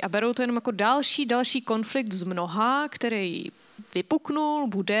nevnímají a berou to jenom jako další konflikt z mnoha, který vypuknul,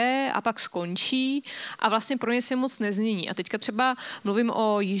 bude a pak skončí a vlastně pro ně se moc nezmění. A teďka třeba mluvím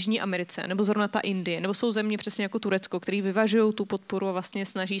o Jižní Americe, nebo zrovna ta Indie, nebo jsou země přesně jako Turecko, který vyvažují tu podporu a vlastně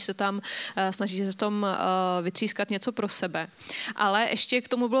snaží se v tom vytřískat něco pro sebe. Ale ještě k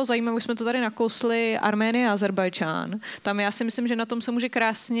tomu bylo zajímavé, už jsme to tady nakousli, Arménie a Azerbajdžán. Tam já si myslím, že na tom se může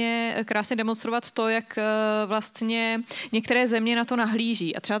krásně demonstrovat to, jak vlastně některé země na to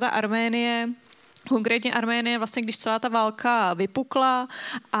nahlíží. A třeba ta Konkrétně Arménie, vlastně když celá ta válka vypukla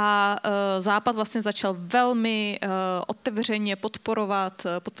a Západ vlastně začal velmi otevřeně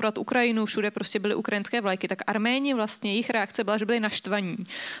podporovat Ukrajinu, všude prostě byly ukrajinské vlajky, tak Arméni vlastně, jejich reakce byla, že byli naštvaní,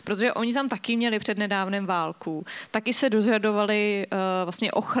 protože oni tam taky měli přednedávnem válku. Taky se dožadovali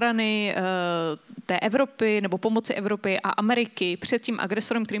vlastně ochrany té Evropy nebo pomoci Evropy a Ameriky před tím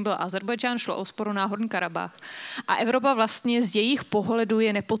agresorem, kterým byl Azerbajdžán, šlo o spor o Náhorní Karabach. A Evropa vlastně z jejich pohledu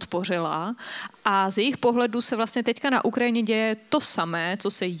je nepodpořila a z jejich pohledu se vlastně teďka na Ukrajině děje to samé,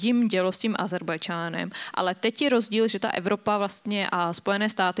 co se jim dělo s tím Azerbajdžánem. Ale teď je rozdíl, že ta Evropa vlastně a Spojené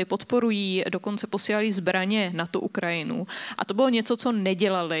státy podporují, dokonce posílali zbraně na tu Ukrajinu. A to bylo něco, co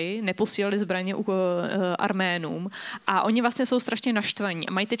nedělali, neposílali zbraně Arménům. A oni vlastně jsou strašně naštvaní.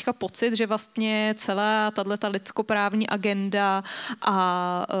 A mají teďka pocit, že vlastně celá tato lidskoprávní agenda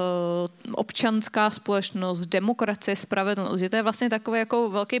a občanská společnost, demokracie, spravedlnost, že to je vlastně takový jako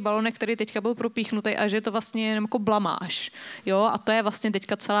velký balonek, který teďka byl propíchnutý a že je to vlastně jenom jako blamáž. Jo? A to je vlastně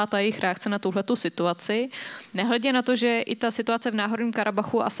teďka celá ta jejich reakce na tuhletu situaci. Nehledě na to, že i ta situace v Náhorním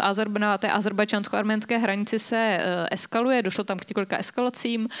Karabachu a na té azerbajdžánsko-arménské hranici se eskaluje, došlo tam k několika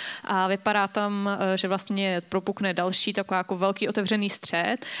eskalacím a vypadá tam, že vlastně propukne další taková jako velký otevřený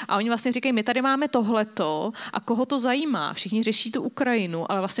střet a oni vlastně říkají, my tady máme tohleto a koho to zajímá? Všichni řeší tu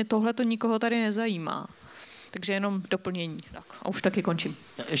Ukrajinu, ale vlastně tohleto nikoho tady nezajímá. Takže jenom doplnění. Tak, a už taky končím.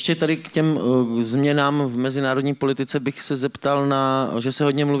 Ještě tady k těm změnám v mezinárodní politice bych se zeptal že se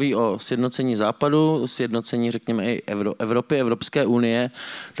hodně mluví o sjednocení Západu, sjednocení, řekněme, i Evropy, Evropské unie,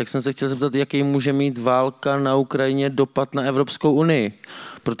 tak jsem se chtěl zeptat, jaký může mít válka na Ukrajině dopad na Evropskou unii.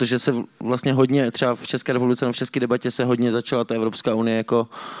 Protože se vlastně hodně, třeba v České republice, v české debatě se hodně začala ta Evropská unie jako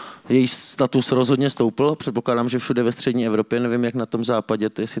její status rozhodně stoupl. Předpokládám, že všude ve střední Evropě, nevím, jak na tom západě,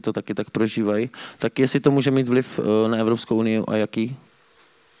 jestli to taky tak prožívají. Tak jestli to může mít vliv na Evropskou unii a jaký?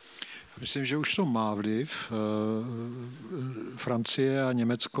 Myslím, že už to má vliv. Francie a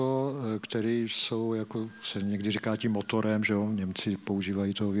Německo, který jsou, jako se někdy říká tím motorem, že jo, Němci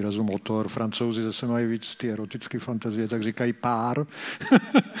používají toho výrazu motor, Francouzi zase mají víc ty erotické fantazie, tak říkají pár.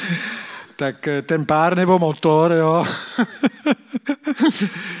 Tak ten pár nebo motor, jo,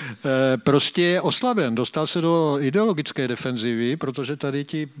 prostě je oslaben. Dostal se do ideologické defenzivy, protože tady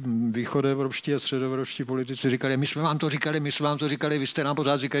ti východoevropští a středoevropští politici říkali, my jsme vám to říkali, vy jste nám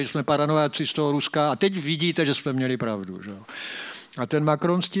pořád říkali, že jsme paranojáci z toho Ruska a teď vidíte, že jsme měli pravdu. Že? A ten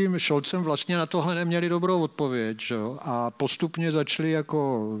Macron s tím Scholzem vlastně na tohle neměli dobrou odpověď, že? A postupně začali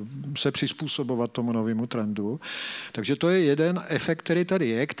jako se přizpůsobovat tomu novému trendu. Takže to je jeden efekt, který tady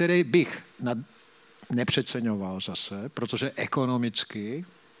je, který bych nepřeceňoval zase, protože ekonomicky,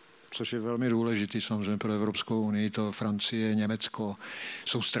 což je velmi důležitý samozřejmě pro Evropskou unii, to Francie, Německo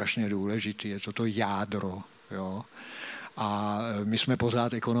jsou strašně důležitý, je to jádro, jo. A my jsme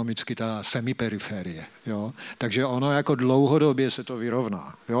pořád ekonomicky ta semiperiferie. Jo? Takže ono jako dlouhodobě se to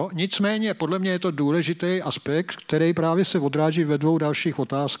vyrovná. Jo? Nicméně podle mě je to důležitý aspekt, který právě se odráží ve dvou dalších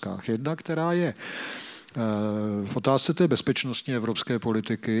otázkách. Jedna, která je v otázce té bezpečnostní evropské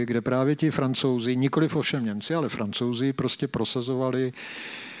politiky, kde právě ti Francouzi, nikoliv ovšem Němci, ale Francouzi prostě prosazovali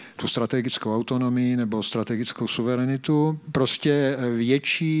tu strategickou autonomii nebo strategickou suverenitu, prostě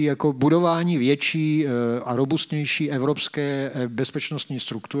větší, jako budování větší a robustnější evropské bezpečnostní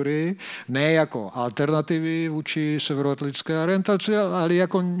struktury, ne jako alternativy vůči severoatlantické orientaci, ale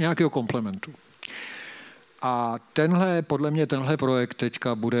jako nějakého komplementu. A podle mě tenhle projekt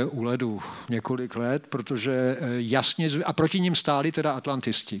teďka bude u ledu několik let, protože jasně, a proti ním stáli teda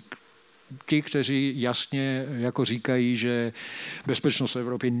atlantisti. Ti, kteří jasně jako říkají, že bezpečnost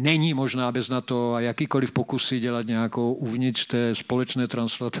Evropy není možná bez NATO a jakýkoliv pokusy dělat nějakou uvnitř té společné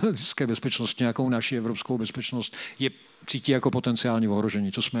transatlantické bezpečnosti, nějakou naši evropskou bezpečnost, je cítí jako potenciální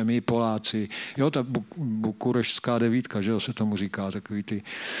ohrožení. To jsme my, Poláci. Jo, ta bukureštská devítka, že jo, se tomu říká, takový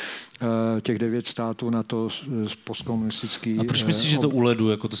těch 9 států na to postkomunistický. A proč myslíš, že to u ledu?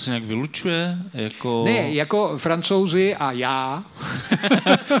 Jako to se nějak vylučuje? Jako... Ne, jako Francouzi a já.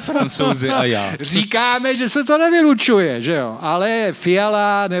 Francouzi a já. Říkáme, že se to nevylučuje, že jo, ale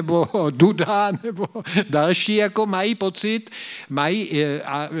Fiala nebo Duda nebo další jako mají pocit,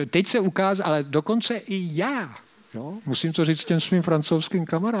 a teď se ukázalo, ale dokonce i já, jo, musím to říct těm svým francouzským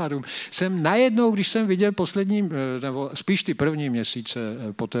kamarádům. Jsem najednou, když jsem viděl nebo spíš ty první měsíce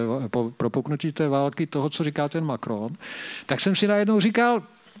po propuknutí té války, toho, co říká ten Macron, tak jsem si najednou říkal,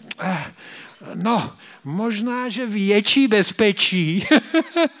 no, možná, že větší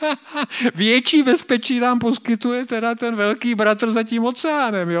bezpečí nám poskytuje teda ten velký bratr za tím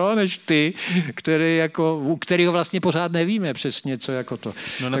oceánem, jo, než ty, u kterého vlastně pořád nevíme přesně, co jako to.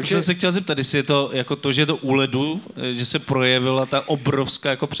 No na to jsem se chtěl zeptat, jestli je to jako to, že je to u ledu, že se projevila ta obrovská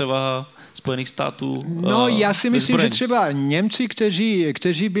jako převaha Spojených států. No já si myslím, že třeba Němci,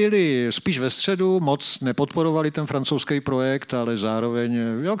 kteří byli spíš ve středu, moc nepodporovali ten francouzský projekt, ale zároveň,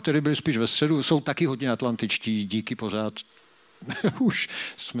 jo, kteří byli spíš ve středu, jsou taky hodně atlantičtí, díky pořád. Už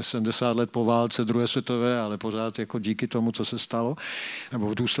jsme 70 let po válce druhé světové, ale pořád jako díky tomu, co se stalo, nebo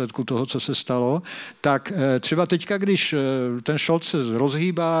v důsledku toho, co se stalo, tak třeba teďka, když ten Scholz se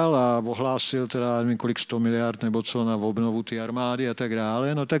rozhýbal a ohlásil teda nevím kolik 100 miliard nebo co na obnovu ty armády a tak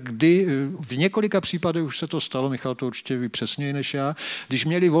dále, no tak v několika případech už se to stalo, Michal to určitě ví přesněji než já, když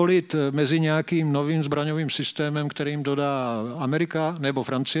měli volit mezi nějakým novým zbraňovým systémem, kterým dodá Amerika nebo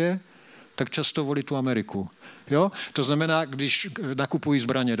Francie, tak často volí tu Ameriku. Jo? To znamená, když nakupují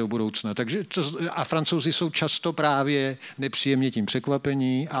zbraně do budoucna. A Francouzi jsou často právě nepříjemně tím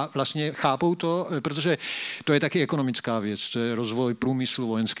překvapení a vlastně chápou to, protože to je taky ekonomická věc, to je rozvoj průmyslu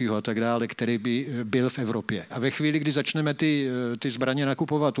vojenského a tak dále, který by byl v Evropě. A ve chvíli, kdy začneme ty zbraně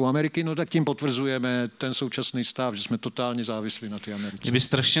nakupovat u Ameriky, no tak tím potvrzujeme ten současný stav, že jsme totálně závislí na ty Americe. Mě by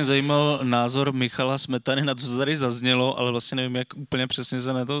strašně zajímal názor Michala Smetany na to, co tady zaznělo, ale vlastně nevím, jak úplně přesně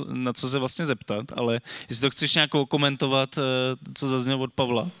se na co se vlastně zeptat, ale jestli to chceš nějak komentovat, co zaznělo od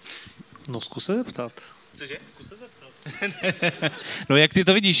Pavla. No zkus se zeptat. Cože? Zkus se zeptat. No jak ty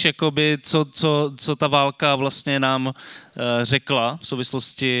to vidíš, jakoby, co ta válka vlastně nám řekla v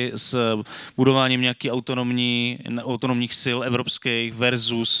souvislosti s budováním nějakých autonomních sil evropských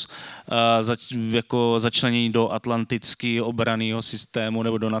versus jako začlenění do atlantického obranného systému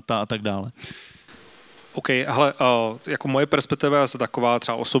nebo do NATO a tak dále? OK, hele, jako moje perspektiva je taková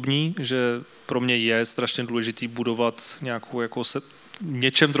třeba osobní, že pro mě je strašně důležitý budovat nějakou jako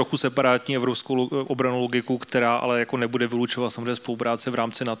něčem trochu separátní evropskou obrannou logiku, která ale jako nebude vylučovat samozřejmě spolupráce v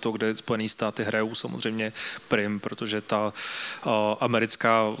rámci NATO, kde Spojené státy hrajou samozřejmě prim, protože ta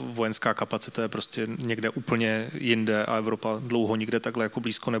americká vojenská kapacita je prostě někde úplně jinde a Evropa dlouho nikde takhle jako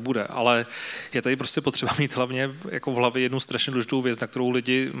blízko nebude. Ale je tady prostě potřeba mít hlavně jako v hlavě jednu strašně důležitou věc, na kterou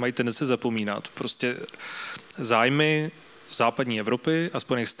lidi mají tendenci zapomínat. Prostě zájmy západní Evropy a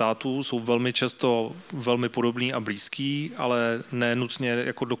Spojených států jsou velmi často velmi podobný a blízký, ale ne nutně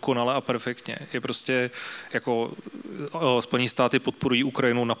jako dokonale a perfektně. Je prostě jako Spojené státy podporují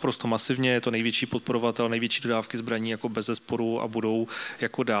Ukrajinu naprosto masivně, je to největší podporovatel, největší dodávky zbraní jako bez zesporu a budou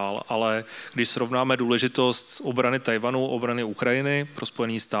jako dál. Ale když srovnáme důležitost obrany Tajvanu, obrany Ukrajiny pro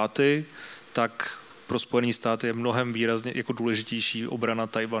Spojené státy, tak pro Spojené státy je mnohem výrazně jako důležitější obrana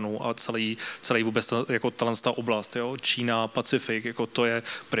Tajvanu a celý vůbec jako ta oblast, jo? Čína, Pacifik, jako to je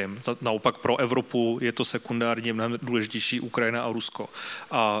prim. Naopak pro Evropu je to sekundárně mnohem důležitější Ukrajina a Rusko.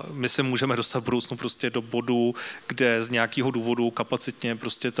 A my se můžeme dostat v budoucnu prostě do bodu, kde z nějakého důvodu kapacitně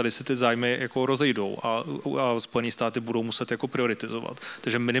prostě tady se ty zájmy jako rozejdou a Spojené státy budou muset jako prioritizovat.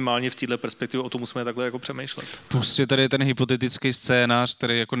 Takže minimálně v této perspektivě o tom musíme takhle jako přemýšlet. Prostě tady je ten hypotetický scénář,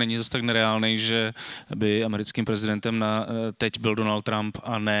 který jako není zase tak nereálný, že by americkým prezidentem teď byl Donald Trump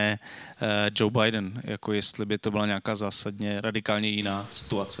a ne Joe Biden, jako jestli by to byla nějaká zásadně radikálně jiná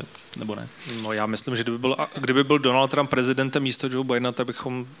situace, nebo ne? No já myslím, že kdyby byl Donald Trump prezidentem místo Joe Bidena, tak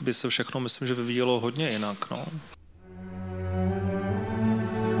by se všechno, myslím, že vyvíjelo hodně jinak, no.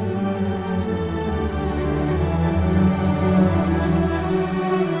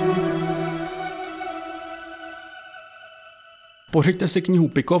 Pořiďte si knihu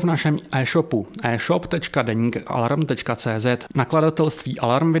Piko v našem e-shopu e-shop.deníkalarm.cz. Nakladatelství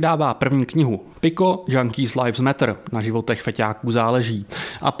Alarm vydává první knihu Piko Junkies Lives Matter, na životech feťáků záleží.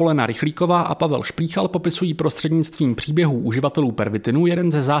 A Polena Rychlíková a Pavel Šplíchal popisují prostřednictvím příběhů uživatelů pervitinu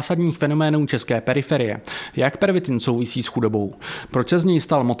jeden ze zásadních fenoménů české periferie. Jak pervitin souvisí s chudobou? Proč se z něj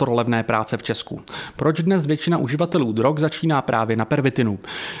stal motor levné práce v Česku? Proč dnes většina uživatelů drog začíná právě na pervitinu?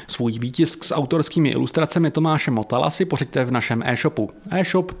 Svůj výtisk s autorskými ilustracemi Tomáše Motala si pořiďte v našem e-shopu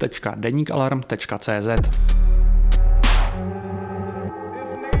e-shop.deníkalarm.cz.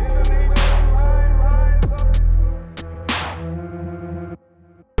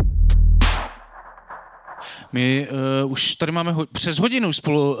 My už tady máme přes hodinu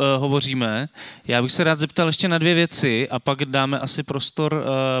spolu hovoříme. Já bych se rád zeptal ještě na 2 věci a pak dáme asi prostor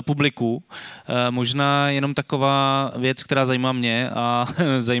publiku. Možná jenom taková věc, která zajímá mě a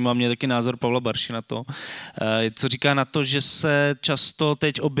zajímá mě taky názor Pavla Barši na to. Co říká na to, že se často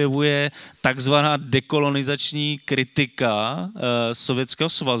teď objevuje takzvaná dekolonizační kritika Sovětského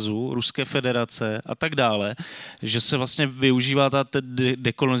svazu, Ruské federace a tak dále, že se vlastně využívá ta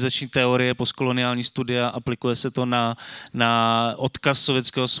dekolonizační teorie, postkoloniální studia, aplikuje se to na odkaz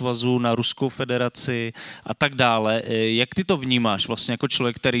Sovětského svazu, na Ruskou federaci a tak dále. Jak ty to vnímáš vlastně jako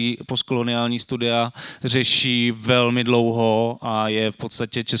člověk, který postkoloniální studia řeší velmi dlouho a je v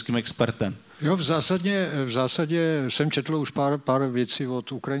podstatě českým expertem? Jo, v zásadě jsem četl už pár věcí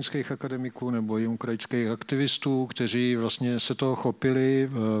od ukrajinských akademiků nebo i ukrajinských aktivistů, kteří vlastně se toho chopili,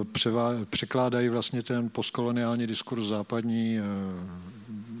 překládají vlastně ten postkoloniální diskurs západní,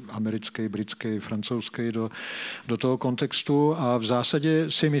 americký, britský, francouzský do toho kontextu a v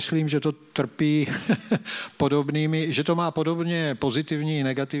zásadě si myslím, že to trpí podobnými, že to má podobně pozitivní i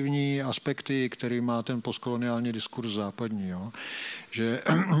negativní aspekty, který má ten postkoloniální diskurs západní. Jo. Že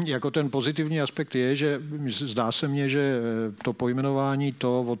jako ten pozitivní aspekt je, že zdá se mně, že to pojmenování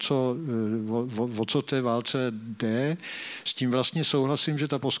to, o co té válce jde, s tím vlastně souhlasím, že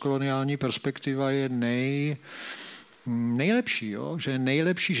ta postkoloniální perspektiva je nejlepší, jo? Že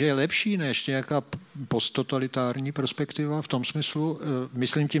je lepší než nějaká posttotalitární perspektiva v tom smyslu,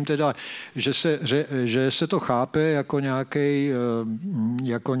 myslím tím teda, že se to chápe jako nějaký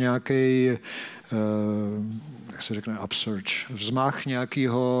jak se řekne, upsurge, vzmach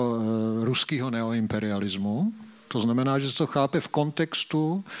nějakého ruského neoimperialismu. To znamená, že se to chápe v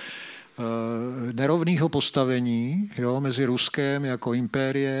kontextu nerovného postavení, jo, mezi Ruskem jako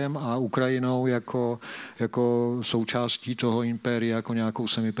impériem a Ukrajinou jako součástí toho impéria, jako nějakou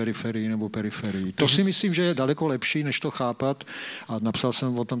semiperiferii nebo periferii. To si myslím, že je daleko lepší, než to chápat, a napsal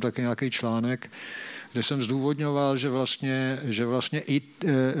jsem o tom taky nějaký článek, kde jsem zdůvodňoval, že vlastně i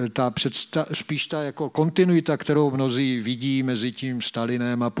spíš ta jako kontinuita, kterou mnozí vidí mezi tím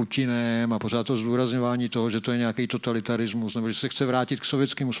Stalinem a Putinem a pořád to zdůrazňování toho, že to je nějaký totalitarismus nebo že se chce vrátit k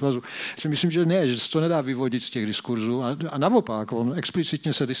Sovětskému svazu, si myslím, že ne, že se to nedá vyvodit z těch diskurzů. A naopak, on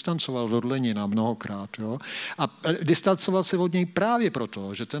explicitně se distancoval od Lenina mnohokrát. Jo? A distancoval se od něj právě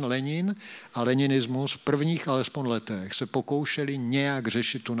proto, že ten Lenin a leninismus v prvních alespoň letech se pokoušeli nějak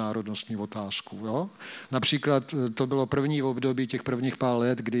řešit tu národnostní otázku. Jo? Například to bylo první období těch prvních pár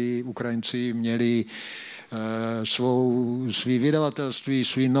let, kdy Ukrajinci měli svý vydavatelství,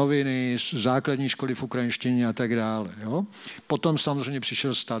 svý noviny, základní školy v ukrajinštině a tak dále. Jo? Potom samozřejmě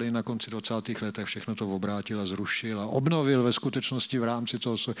přišel Stalin na konci 20. letech, všechno to obrátil a zrušil a obnovil ve skutečnosti v rámci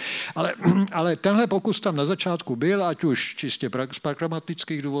toho. Ale tenhle pokus tam na začátku byl, ať už čistě z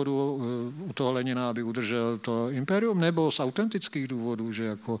pragmatických důvodů u toho Lenina, aby udržel to imperium, nebo z autentických důvodů, že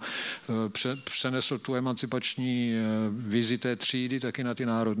jako přenesl tu emancipační vizi té třídy taky na ty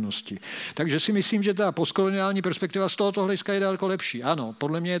národnosti. Takže si myslím, že ta postkoloniální perspektiva z tohoto hlediska je daleko lepší. Ano,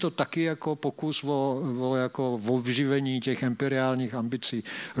 podle mě je to taky jako pokus o vživení těch imperiálních ambicí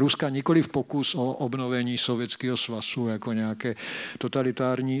Ruska, nikoli v pokus o obnovení Sovětského svazu jako nějaké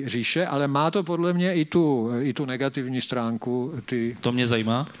totalitární říše, ale má to podle mě i tu negativní stránku. To mě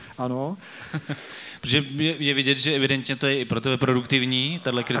zajímá. Ano. Protože je vidět, že evidentně to je i pro tebe produktivní,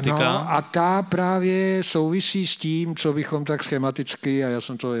 tahle kritika. No, a ta právě souvisí s tím, co bychom tak schematicky, a já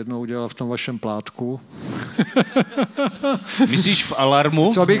jsem to jednou udělal v tom vašem plátku. Myslíš v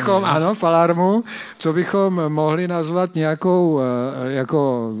Alarmu? Ano, v Alarmu, co bychom mohli nazvat nějakou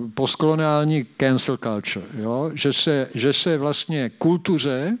jako postkoloniální cancel culture. Jo? Že se vlastně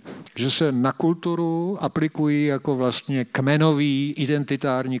kultuře, že se na kulturu aplikují jako vlastně kmenový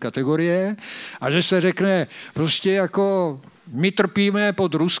identitární kategorie a že se řekne prostě jako my trpíme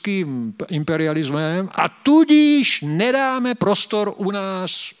pod ruským imperialismem a tudíž nedáme prostor u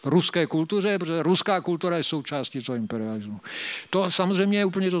nás ruské kultuře, protože ruská kultura je součástí toho imperialismu. To samozřejmě je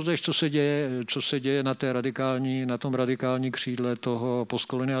úplně to, co se děje na tom radikální křídle toho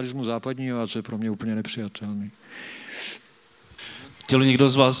postkolonialismu západního, a co je pro mě úplně nepřijatelný. Chtěl někdo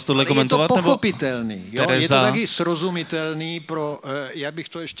z vás tohle komentovat? Je to pochopitelný. Jo? Je to taky srozumitelný pro, já bych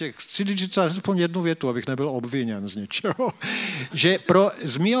to ještě, chci říct aspoň jednu větu, abych nebyl obviněn z něčeho, že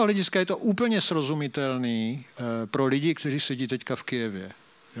z mého hlediska je to úplně srozumitelný pro lidi, kteří sedí teďka v Kyjevě.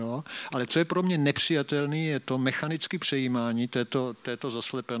 Jo? Ale co je pro mě nepřijatelný, je to mechanické přejímání této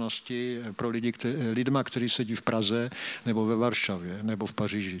zaslepenosti pro lidma, kteří sedí v Praze nebo ve Varšavě nebo v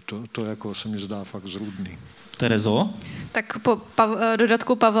Paříži. To jako se mi zdá fakt zrůdný. Terezo? Tak po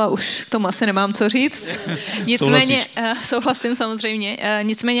dodatku Pavla už k tomu asi nemám co říct. Nicméně, souhlasím samozřejmě,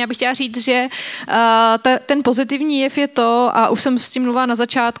 nicméně já bych chtěla říct, že ten pozitivní jev je to, a už jsem s tím mluvila na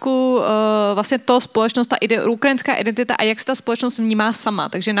začátku, vlastně to společnost, ta ukrajinská identita a jak se ta společnost vnímá sama.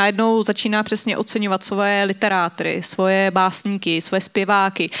 Takže najednou začíná přesně oceňovat svoje literátory, svoje básníky, svoje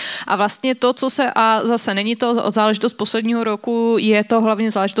zpěváky. A vlastně to, a zase není to záležitost posledního roku, je to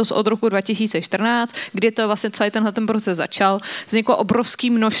hlavně záležitost od roku 2014, kdy to vlastně celý ten proces začal. Vzniklo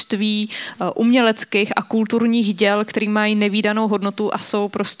obrovské množství uměleckých a kulturních děl, které mají nevídanou hodnotu a jsou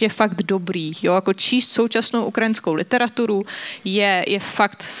prostě fakt dobrý. Jo? Jako číst současnou ukrajinskou literaturu je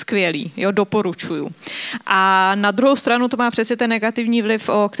fakt skvělý. Jo? Doporučuju. A na druhou stranu to má přesně ten negativní vliv,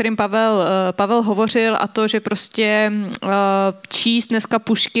 o kterém Pavel hovořil, a to, že prostě číst dneska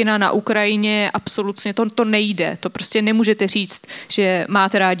Puškina na Ukrajině absolutně to nejde. To prostě nemůžete říct, že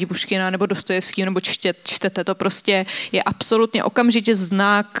máte rádi Puškina nebo Dostojevského nebo čtete. To prostě je absolutně okamžitě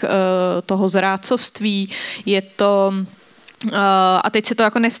znak toho zrádcovství. Je to... A teď se to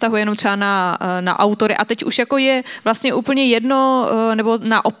jako nevztahuje jenom třeba na autory. A teď už jako je vlastně úplně jedno, nebo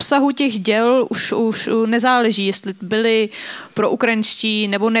na obsahu těch děl už nezáleží, jestli byli proukrajinští,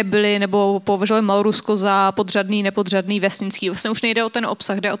 nebo nebyli, nebo považovali Malorusko za podřadný, nepodřadný, vesnický. Vlastně už nejde o ten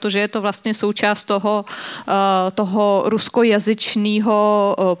obsah, jde o to, že je to vlastně součást toho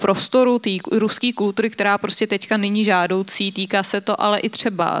ruskojazyčného prostoru, té ruské kultury, která prostě teďka není žádoucí. Týká se to ale i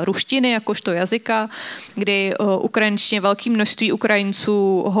třeba ruštiny, jakožto jazyka, kdy ukrajinštině velký množství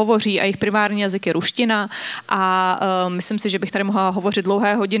Ukrajinců hovoří a jejich primární jazyk je ruština a myslím si, že bych tady mohla hovořit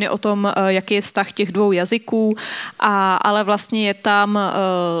dlouhé hodiny o tom, jaký je vztah těch dvou jazyků, ale vlastně je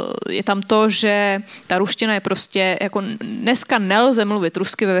tam to, že ta ruština je prostě, jako dneska nelze mluvit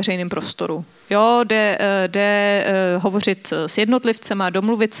rusky ve veřejném prostoru. Jo, jde hovořit s jednotlivcema,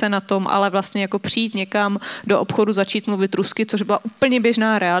 domluvit se na tom, ale vlastně jako přijít někam do obchodu, začít mluvit rusky, což byla úplně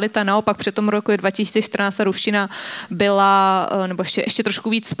běžná realita. Naopak před tom roku 2014 ta ruština byla, nebo ještě trošku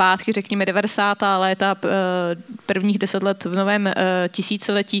víc zpátky, řekněme 90. léta, prvních 10 let v novém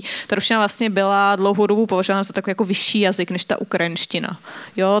tisíciletí, ta ruština vlastně byla dlouhou dobu považována za takový jako vyšší jazyk než ta ukrajinština.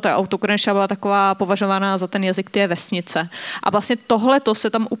 Jo, ta ukrajinština byla taková považována za ten jazyk té vesnice. A vlastně tohle to se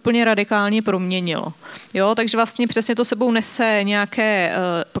tam úplně radikálně proměnilo. Jo, takže vlastně přesně to sebou nese nějaké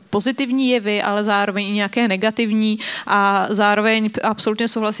pozitivní jevy, ale zároveň i nějaké negativní a zároveň absolutně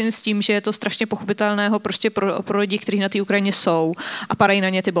souhlasím s tím, že je to strašně pochopitelného prostě pro lidi, kteří na té Ukrajině jsou a padají na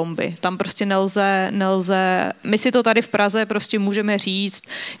ně ty bomby. Tam prostě nelze, my si to tady v Praze prostě můžeme říct,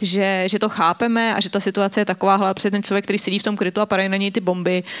 že to chápeme a že ta situace je taková, ale před ten člověk, který sedí v tom krytu a padají na něj ty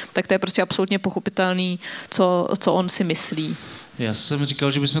bomby, tak to je prostě absolutně pochopitelný, co on si myslí. Já jsem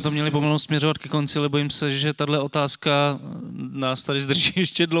říkal, že bychom to měli pomalu směřovat ke konci, ale bojím se, že tahle otázka nás tady zdrží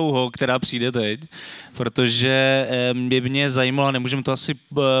ještě dlouho, která přijde teď, protože mě zajímalo, nemůžeme to asi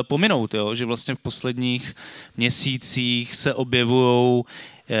pominout, jo? Že vlastně v posledních měsících se objevují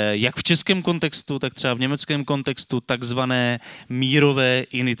jak v českém kontextu, tak třeba v německém kontextu takzvané mírové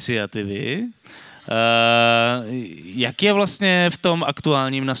iniciativy. Jak je vlastně v tom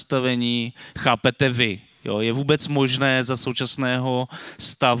aktuálním nastavení chápete vy? Jo, je vůbec možné za současného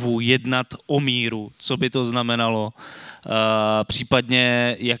stavu jednat o míru? Co by to znamenalo?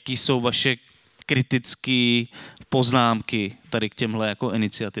 Případně, jaký jsou vaše kritické poznámky tady k těmhle jako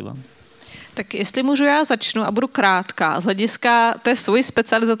iniciativám? Tak jestli můžu, já začnu a budu krátká. Z hlediska té svojí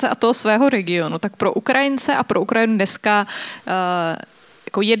specializace a toho svého regionu, tak pro Ukrajince a pro Ukrajinu dneska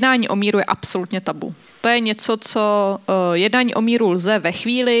jako jednání o míru je absolutně tabu. To je něco, co jednání o míru lze ve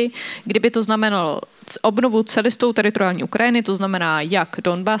chvíli, kdyby to znamenalo obnovu celistou teritoriální Ukrajiny, to znamená jak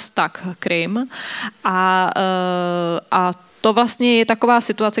Donbas, tak Krym. A to vlastně je taková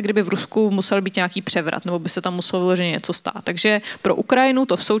situace, kdyby v Rusku musel být nějaký převrat, nebo by se tam muselo vyloženě něco stát. Takže pro Ukrajinu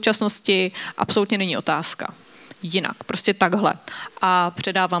to v současnosti absolutně není otázka. Jinak, prostě takhle. A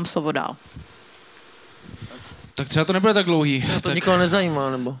předávám slovo dál. Tak třeba to nebude tak dlouhý. To tak... nikoho nezajímá,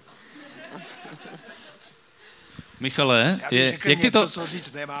 nebo? Michale,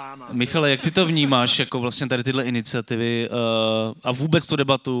 jak ty to vnímáš, jako vlastně tady tyhle iniciativy a vůbec tu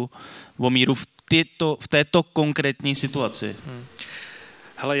debatu o míru v této konkrétní situaci?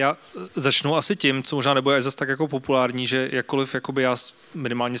 Hele, já začnu asi tím, co možná nebude až zase tak jako populární, že jakkoliv jakoby já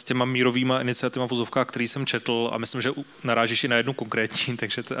minimálně s těma mírovýma iniciativama v vozovkách, který jsem četl, a myslím, že narážíš i na jednu konkrétní,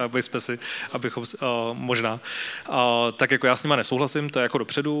 takže abychom možná, tak jako já s nima nesouhlasím, to je jako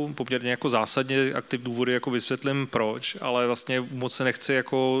dopředu, poměrně jako zásadně a ty důvody jako vysvětlím proč, ale vlastně moc se nechci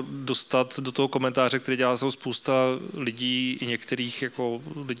jako dostat do toho komentáře, který dělá se spousta lidí, i některých jako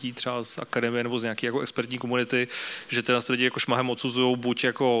lidí třeba z akademie nebo z nějaké jako expertní komunity, že ty lidi jako šmahem odsuzujou buď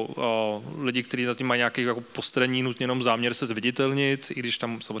jako lidi, kteří na tím mají nějaký jako postranní nutně jenom záměr se zviditelnit, i když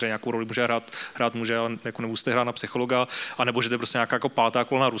tam samozřejmě nějakou roli může hrát může, ale jako nemusíte hrát na psychologa, anebo že to je prostě nějaká jako pátá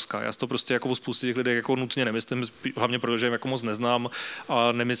kolona Ruska. Já si to prostě jako o spoustě těch lidí jako nutně nemyslím, hlavně protože jako moc neznám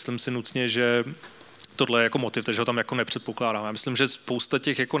a nemyslím si nutně, že tohle je jako motiv, takže ho tam jako nepředpokládám. Já myslím, že spousta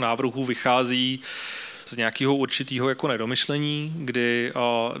těch jako návrhů vychází z nějakého určitého jako nedomyšlení, kdy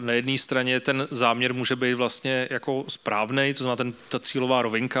na jedné straně ten záměr může být vlastně jako správnej, to znamená ta cílová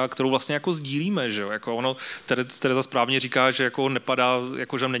rovinka, kterou vlastně jako sdílíme, že jo, jako ono, Tereza správně říká, že jako nepadá,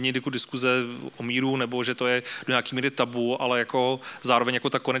 jako že není jako diskuze o míru, nebo že to je do nějaký míry tabu, ale jako zároveň jako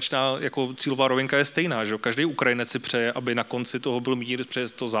ta konečná jako cílová rovinka je stejná, že jo, každý Ukrajinec si přeje, aby na konci toho byl mír, přeje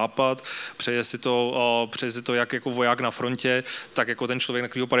si to Západ, přeje si to jak jako voják na frontě, tak jako ten člověk, na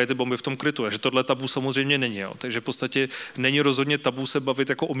kterého padají ty bomby v tom krytu, že tohle tabu samozřejmě není, jo. Takže v podstatě není rozhodně tabu se bavit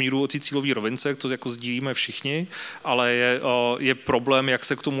jako o míru, o té cílové rovince, to jako sdílíme všichni, ale je problém, jak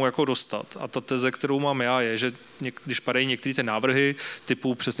se k tomu jako dostat. A ta teze, kterou mám já, je, že když padají některé ty návrhy,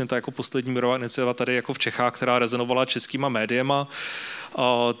 typu přesně ta jako poslední mírová iniciativa tady jako v Čechách, která rezonovala českýma médiema,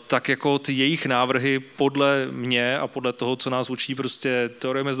 tak jako ty jejich návrhy podle mě a podle toho, co nás učí prostě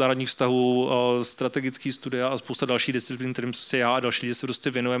teorie mezinárodních vztahů, strategický studia a spousta dalších disciplín, kterým se já a další lidi se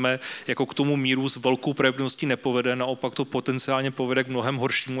prostě věnujeme, jako k tomu míru s velkou pravděpodobností nepovede, naopak to potenciálně povede k mnohem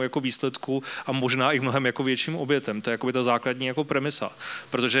horšímu jako výsledku a možná i k mnohem jako větším obětem. To je jako ta základní jako premisa.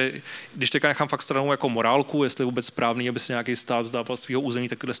 Protože když teďka nechám fakt stranou jako morálku, jestli je vůbec správný, aby se nějaký stát vzdával svého území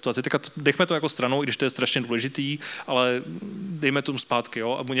takové situaci, tak dejme to jako stranou, i když to je strašně důležitý, ale dejme tomu zpátky,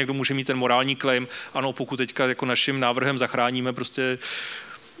 jo? A někdo může mít ten morální claim, ano, pokud teďka jako naším návrhem zachráníme prostě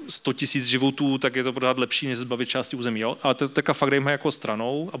 100 000 životů, tak je to pořád lepší, než se zbavit části území. Jo? Ale to teďka fakt dejme jako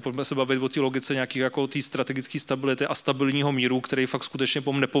stranou a pojďme se bavit o té logice nějaký jako té strategické stability a stabilního míru, který fakt skutečně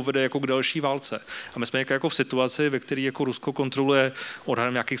nepovede jako k další válce. A my jsme jako v situaci, ve které jako Rusko kontroluje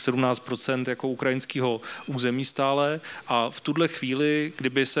odhadem nějakých 17% jako ukrajinského území stále a v tuhle chvíli,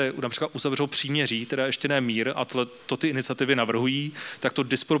 kdyby se například uzavřelo příměří, teda ještě ne mír, a to ty iniciativy navrhují, tak to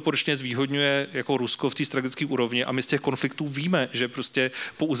disproporčně zvýhodňuje jako Rusko v té strategické úrovni a my z těch konfliktů víme, že prostě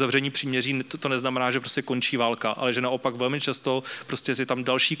po uzavření příměří to neznamená, že prostě končí válka, ale že naopak velmi často prostě je tam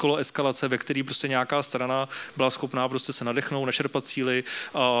další kolo eskalace, ve který prostě nějaká strana byla schopná prostě se nadechnout, načerpat síly,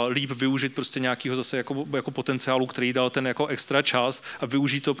 líp využít prostě nějakého zase jako potenciálu, který dal ten jako extra čas a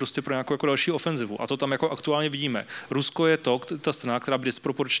využít to prostě pro nějakou jako další ofenzivu. A to tam jako aktuálně vidíme. Rusko je ta strana, která by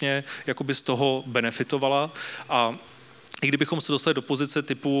disproporčně jakoby z toho benefitovala a i kdybychom se dostali do pozice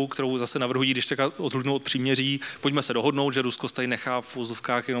typu, kterou zase navrhují, když tak odhlídnout od příměří, pojďme se dohodnout, že Rusko tady nechá v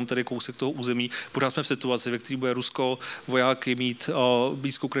vozovkách jenom tady kousek toho území. Pořád jsme v situaci, ve které bude Rusko vojáky mít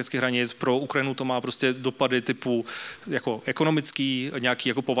blízko ukrajinských hranic. Pro Ukrajinu to má prostě dopady typu jako ekonomický, nějaký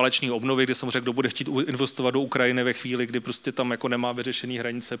jako povaleční obnovy, kde samozřejmě kdo bude chtít investovat do Ukrajiny ve chvíli, kdy prostě tam jako nemá vyřešený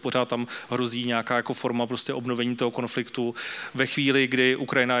hranice, pořád tam hrozí nějaká jako forma prostě obnovení toho konfliktu. Ve chvíli, kdy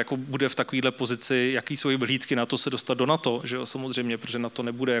Ukrajina jako bude v takovéhle pozici, jaký jsou vyhlídky na to se dostat do NATO, že jo, samozřejmě, protože NATO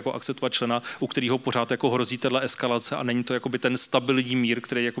nebude jako akceptovat člena, u kterého pořád jako hrozí tato eskalace a není to jakoby ten stabilní mír,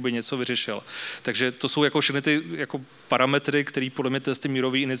 který jakoby něco vyřešil. Takže to jsou jako všechny ty jako parametry, které podle mě ty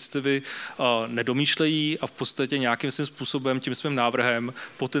mírové iniciativy nedomýšlejí a v podstatě nějakým svým způsobem tím svým návrhem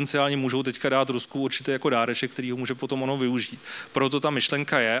potenciálně můžou teďka dát Rusku určitě jako dáreček, který ho může potom ono využít. Proto ta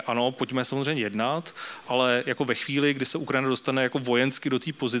myšlenka je, ano, pojďme samozřejmě jednat, ale jako ve chvíli, kdy se Ukrajina dostane jako vojensky do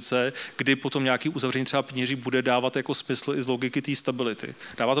té pozice, kdy potom nějaký uzavření třeba příměří bude dávat jako smysl i z logiky té stability.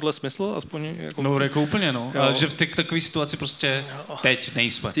 Dává tohle smysl? Aspoň jako... No, jako úplně, no. Ale že v takové situaci prostě teď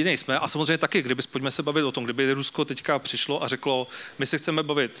nejsme. Teď nejsme. A samozřejmě taky, pojďme se bavit o tom, kdyby Rusko teďka přišlo a řeklo, my se chceme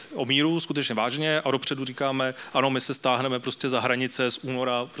bavit o míru skutečně vážně a dopředu říkáme, ano, my se stáhneme prostě za hranice z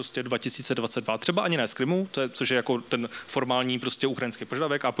února prostě 2022. Třeba ani ne z Krymu, což je jako ten formální prostě ukrajinský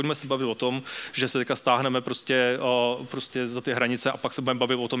požadavek, a pojďme se bavit o tom, že se teďka stáhneme prostě za ty hranice a pak se budeme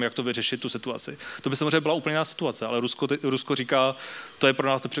bavit o tom, jak to vyřešit tu situaci. To by samozřejmě byla úplně jiná situace, ale Rusko říká, to je pro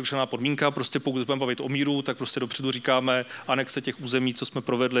nás nepřekročená podmínka, prostě pokud budeme bavit o míru, tak prostě dopředu říkáme, anexe těch území, co jsme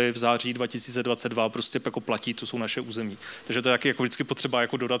provedli v září 2022, prostě jako platí, to jsou naše území. Takže to je jako vždycky potřeba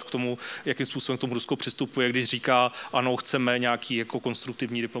jako dodat k tomu, jakým způsobem k tomu Rusko přistupuje, když říká, ano, chceme nějaký jako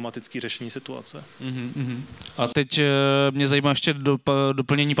konstruktivní diplomatický řešení situace. A teď mě zajímá ještě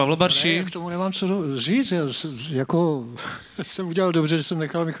doplnění Pavla Barši. Ne, k tomu nemám co říct. Já jsem udělal dobře, že jsem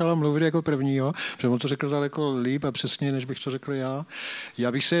nechal Michala mluvit jako prvního, protože on to řekl daleko líp a přesně, než bych to řekl já.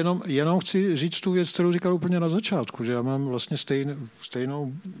 Já bych se jenom chci říct tu věc, kterou říkal úplně na začátku, že já mám vlastně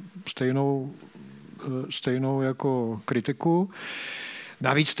stejnou jako kritiku.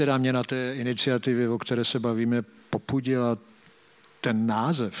 Navíc teda mě na té iniciativě, o které se bavíme, popudila ten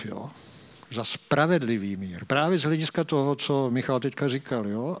název, jo, za spravedlivý mír. Právě z hlediska toho, co Michal teďka říkal,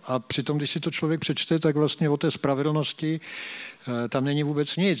 jo. A přitom, když si to člověk přečte, tak vlastně o té spravedlnosti tam není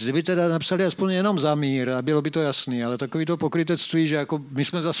vůbec nic. Kdyby teda napsali aspoň jenom za mír a bylo by to jasný, ale takový to pokrytectví, že jako my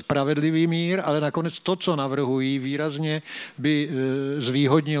jsme za spravedlivý mír, ale nakonec to, co navrhují, výrazně by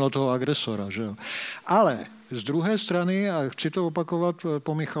zvýhodnilo toho agresora, že jo. Ale z druhé strany, a chci to opakovat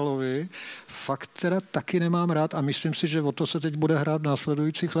po Michalovi, fakt teda taky nemám rád a myslím si, že o to se teď bude hrát v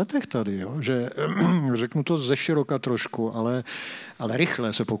následujících letech tady, jo? Že řeknu to ze široka trošku, ale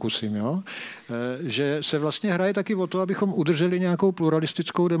rychle se pokusím, jo? Že se vlastně hraje taky o to, abychom udrželi nějakou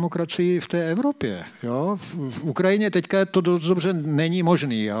pluralistickou demokracii v té Evropě. Jo? V Ukrajině teďka to dost dobře není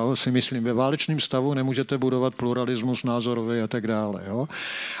možný, jo? Si myslím, ve válečném stavu nemůžete budovat pluralismus názorový a tak dále. Jo?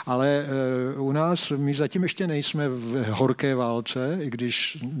 Ale u nás my zatím ještě nejsme v horké válce, i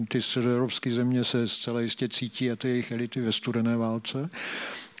když ty středoevropské země se zcela jistě cítí a ty jejich elity ve studené válce.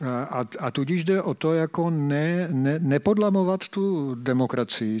 A tudíž jde o to, jako nepodlamovat tu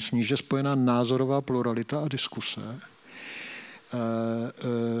demokracii, s níž je spojená názorová pluralita a diskuse.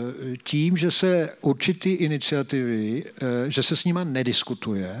 Tím, že se určitý iniciativy, že se s nima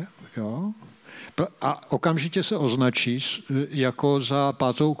nediskutuje, jo, a okamžitě se označí jako za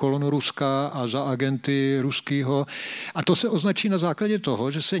pátou kolonu Ruska a za agenty ruského. A to se označí na základě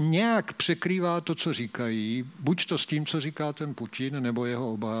toho, že se nějak překrývá to, co říkají, buď to s tím, co říká ten Putin, nebo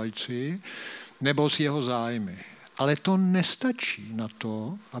jeho obhájci, nebo s jeho zájmy. Ale to nestačí na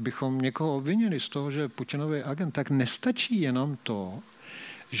to, abychom někoho obvinili z toho, že je Putinový agent, tak nestačí jenom to,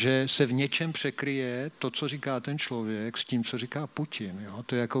 že se v něčem překryje to, co říká ten člověk, s tím, co říká Putin. Jo?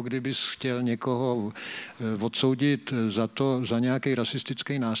 To je jako kdybys chtěl někoho odsoudit za nějaký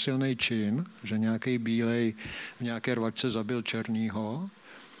rasistický násilný čin, že nějaký bílej v nějaké rvačce zabil černýho,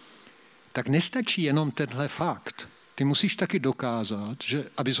 tak nestačí jenom tenhle fakt. ty musíš taky dokázat, že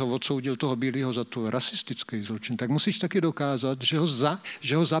abys ho odsoudil toho bílého za tu rasistický zločin, tak musíš taky dokázat,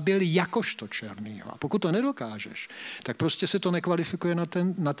 že ho zabil jakožto černýho. A pokud to nedokážeš, tak prostě se to nekvalifikuje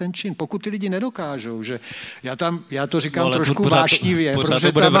na ten čin. Pokud ty lidi nedokážou, že já to říkám no, trošku vášnivě,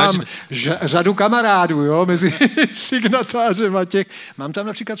 protože tam mám řadu kamarádů, jo, mezi signatářema těch. Mám tam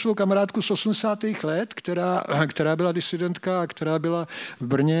například svou kamarádku z 80. let, která byla disidentka a která byla v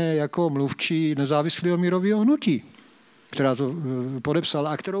Brně jako mluvčí nezávislého mírového hnutí, která to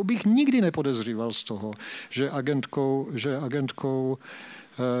podepsala a kterou bych nikdy nepodezříval z toho, že agentkou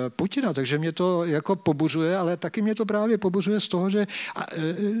Putina. Takže mě to jako pobuřuje, ale taky mě to právě pobuřuje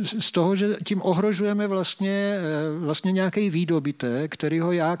z toho, že tím ohrožujeme vlastně nějaký výdobytek,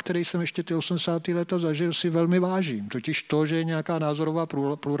 který jsem ještě ty 80. leta zažil, si velmi vážím. Totiž to, že je nějaká názorová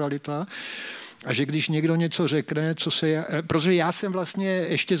pluralita, a že když někdo něco řekne, protože já jsem vlastně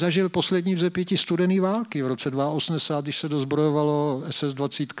ještě zažil poslední vzepětí studené války v roce 1980, když se dozbrojovalo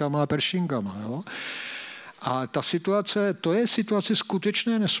SS-20 a Pershingama, jo. A ta situace, to je situace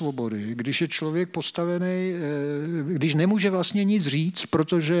skutečné nesvobody, když je člověk postavený, když nemůže vlastně nic říct,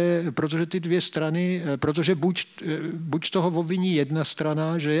 protože ty dvě strany, protože buď toho obviní jedna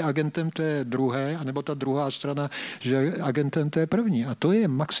strana, že je agentem té druhé, anebo ta druhá strana, že je agentem té první. A to je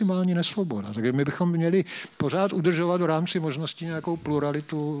maximální nesvoboda. Takže my bychom měli pořád udržovat v rámci možností nějakou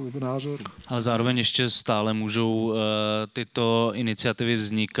pluralitu názorů. Ale zároveň ještě stále můžou tyto iniciativy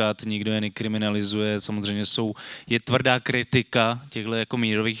vznikat, nikdo je nekriminalizuje, samozřejmě je tvrdá kritika těchto jako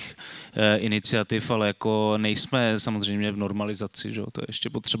mírových iniciativ, ale jako nejsme samozřejmě v normalizaci, že? To je ještě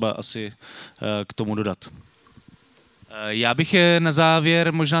potřeba asi k tomu dodat. Já bych na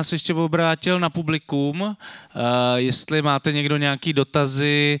závěr možná se ještě obrátil na publikum, jestli máte někdo nějaký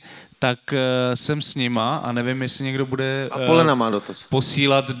dotazy, tak jsem s nima a nevím, jestli někdo bude Apolena má dotaz.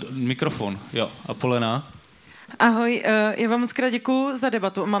 Posílat mikrofon. Jo, Apolena. Ahoj, já vám moc krát děkuju za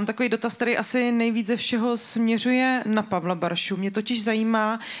debatu. Mám takový dotaz, který asi nejvíc ze všeho směřuje na Pavla Baršu. Mě totiž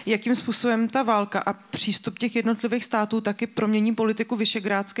zajímá, jakým způsobem ta válka a přístup těch jednotlivých států taky promění politiku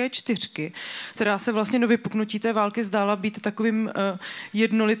Visegrádské čtyřky, která se vlastně do vypuknutí té války zdála být takovým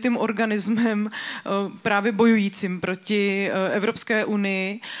jednolitým organismem právě bojujícím proti Evropské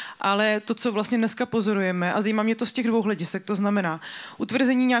unii, ale to, co vlastně dneska pozorujeme, a zajímá mě to z těch dvou hledisek, to znamená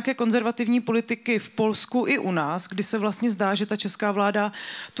utvrzení nějaké konzervativní politiky v Polsku i u nás, kdy se vlastně zdá, že ta česká vláda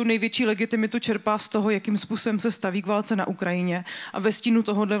tu největší legitimitu čerpá z toho, jakým způsobem se staví k válce na Ukrajině a ve stínu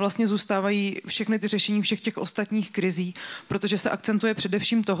tohohle vlastně zůstávají všechny ty řešení všech těch ostatních krizí, protože se akcentuje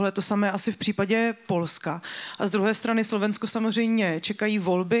především tohle, to samé asi v případě Polska. A z druhé strany Slovensko samozřejmě čekají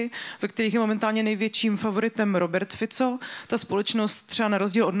volby, ve kterých je momentálně největším favoritem Robert Fico. Ta společnost třeba na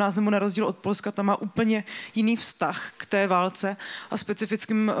rozdíl od nás nebo na rozdíl od Polska tam má úplně jiný vztah k té válce a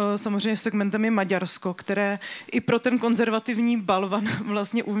specifickým samozřejmě segmentem je Maďarsko, které i pro ten konzervativní balvan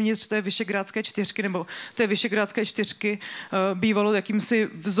vlastně uvnitř té Visegrádské čtyřky nebo té Visegrádské čtyřky bývalo jakýmsi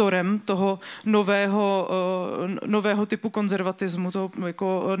vzorem toho nového typu konzervatismu, toho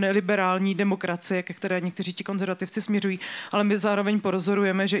jako neliberální demokracie, ke které někteří ti konzervativci směřují, ale my zároveň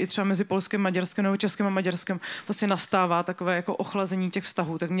porozorujeme, že i třeba mezi Polskem, Maďarskem nebo Českem a Maďarskem vlastně nastává takové jako ochlazení těch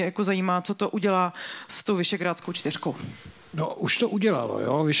vztahů. Tak mě jako zajímá, co to udělá s tou Visegrádskou čtyřkou. No, už to udělalo,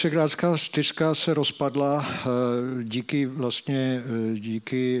 jo. Visegrádská čtyřka se rozpadla díky,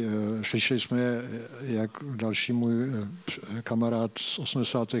 slyšeli jsme, jak další můj kamarád z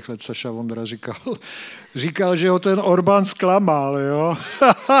 80. let Saša Vondra říkal, že ho ten Orbán zklamal, jo.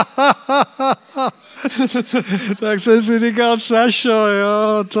 Tak jsem si říkal, Sašo,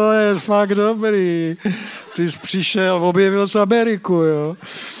 jo, to je fakt dobrý. Ty jsi přišel, objevil z Ameriku, jo.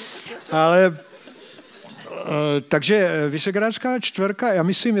 Ale takže Visegrádská čtverka, já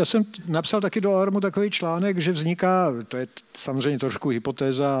jsem napsal taky do Alarmu takový článek, že vzniká, to je samozřejmě trošku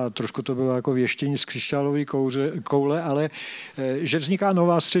hypotéza, trošku to bylo jako věštění z křišťálové koule, ale že vzniká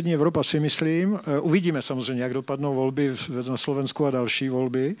nová střední Evropa, si myslím. Uvidíme samozřejmě, jak dopadnou volby na Slovensku a další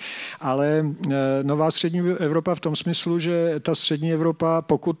volby, ale nová střední Evropa v tom smyslu, že ta střední Evropa,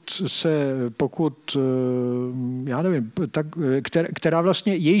 pokud já nevím, která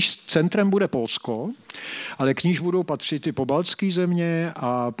vlastně jejíž centrem bude Polsko, ale k níž budou patřit i pobaltské země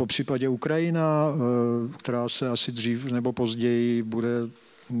a po případě Ukrajina, která se asi dřív nebo později bude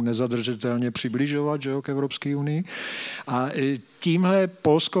nezadržitelně přibližovat, že jo, k Evropské unii. A tímhle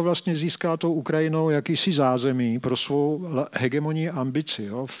Polsko vlastně získá tou Ukrajinou jakýsi zázemí pro svou hegemonii ambici,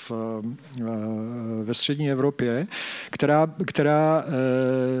 jo, ve střední Evropě, která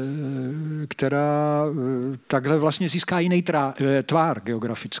takhle vlastně získá jiný tvar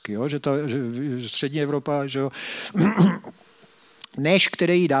geograficky, jo, že střední Evropa, že jo, než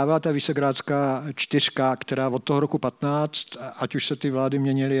který dává ta Visegrádská čtyřka, která od toho roku 15, ať už se ty vlády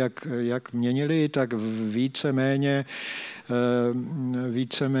měnily, jak měnily, tak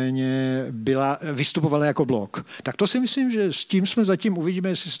víceméně vystupovala jako blok. Tak to si myslím, že s tím jsme zatím uvidíme,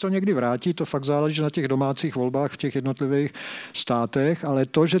 jestli se to někdy vrátí, to fakt záleží na těch domácích volbách v těch jednotlivých státech, ale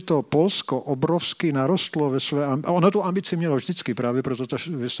to, že to Polsko obrovsky narostlo ve své, a ono tu ambici mělo vždycky, právě proto ta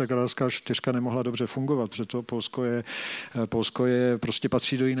Visegrádská čtyřka nemohla dobře fungovat, protože Polsko je prostě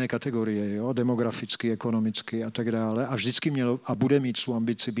patří do jiné kategorie, jo? Demograficky, ekonomicky a tak dále a vždycky mělo a bude mít tu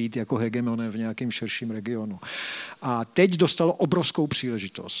ambici být jako hegemonem v nějakém širším regionu. A teď dostalo obrovskou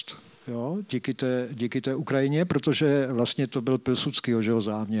příležitost, jo? Díky té Ukrajině, protože vlastně to byl Pilsudskýho, že jo,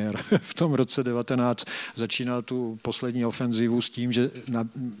 záměr. V tom roce 19 začínal tu poslední ofenzivu s tím, že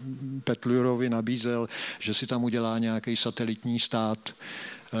Petliurovi nabízel, že si tam udělá nějaký satelitní stát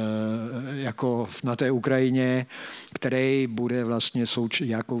jako na té Ukrajině, který bude vlastně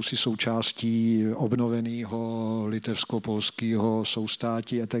jakousi součástí obnoveného litevsko-polského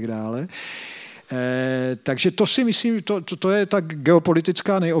soustátí a tak dále. Takže to si myslím, to je tak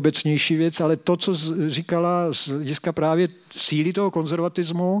geopolitická nejobecnější věc, ale to, co říkala z hlediska právě síly toho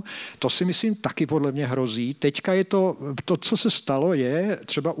konzervatismu, to si myslím taky podle mě hrozí. Teďka je to, co se stalo, je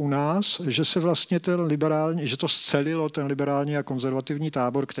třeba u nás, že se vlastně že to scelilo ten liberální a konzervativní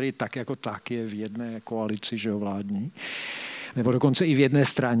tábor, který tak jako tak je v jedné koalici, že jo, vládní, nebo dokonce i v jedné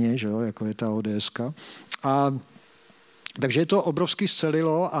straně, že jo, jako je ta ODSka. Takže je to obrovsky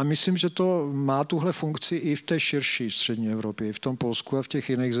scelilo a myslím, že to má tuhle funkci i v té širší střední Evropě, i v tom Polsku a v těch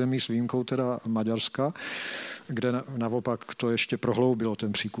jiných zemích s výjimkou teda Maďarska, kde naopak to ještě prohloubilo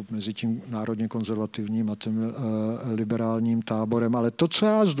ten příkup mezi tím národně konzervativním a tím liberálním táborem. Ale to, co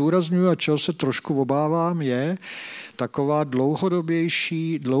já zdůrazňuji a čeho se trošku obávám, je taková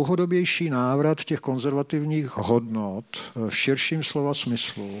dlouhodobější návrat těch konzervativních hodnot v širším slova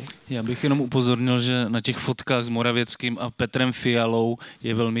smyslu. Já bych jenom upozornil, že na těch fotkách s Moravěckým a Petrem Fialou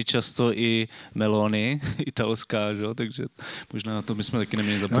je velmi často i Meloni, italská, že? Takže možná na to bychom taky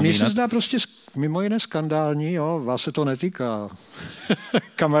neměli zapomínat. No, mně se zdá prostě mimo jiné skandální, jo, vás se to netýká,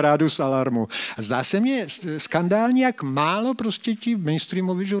 kamarádů z Alarmu. Zdá se mně skandální, jak málo prostě ti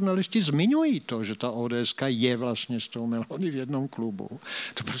mainstreamoví žurnalisti zmiňují to, že ta ODSka je vlastně s tou Meloni v jednom klubu.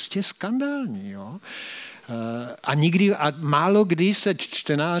 To prostě je skandální, jo. A málo kdy se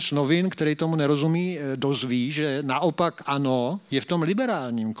čtenář novin, který tomu nerozumí, dozví, že naopak ano, je v tom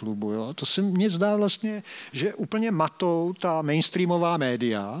liberálním klubu. Jo? To se mně zdá vlastně, že úplně matou ta mainstreamová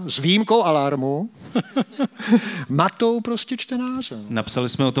média, s výjimkou Alarmu, matou prostě čtenáře. Napsali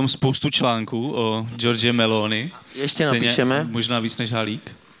jsme o tom spoustu článků, o Giorgia Meloni. Ještě napíšeme. Možná víc než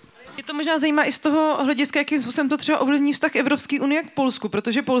Halík. Mě to možná zajímá i z toho hlediska, jakým způsobem to třeba ovlivní vztah Evropské unie k Polsku,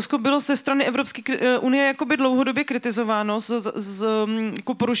 protože Polsko bylo ze strany Evropské unie jakoby dlouhodobě kritizováno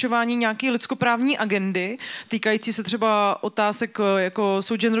jako porušování nějaké lidskoprávní agendy, týkající se třeba otázek, jako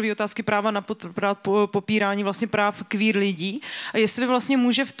jsou genderové otázky práva na popírání vlastně práv queer lidí. A jestli vlastně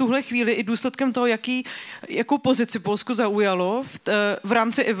může v tuhle chvíli i důsledkem toho, jakou pozici Polsko zaujalo v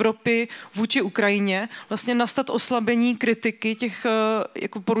rámci Evropy vůči Ukrajině, vlastně nastat oslabení kritiky těch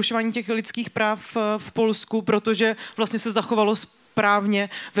jako porušování těch lidských práv v Polsku, protože vlastně se zachovalo správně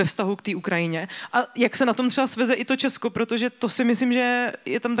ve vztahu k té Ukrajině. A jak se na tom třeba sveze i to Česko, protože to si myslím, že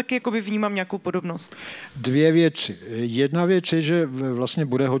je tam taky jakoby vnímám nějakou podobnost. Dvě věci. Jedna věc je, že vlastně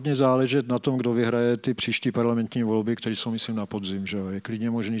bude hodně záležet na tom, kdo vyhraje ty příští parlamentní volby, které jsou, myslím, na podzim. Že? Je klidně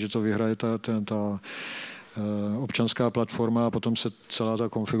možný, že to vyhraje ta občanská platforma a potom se celá ta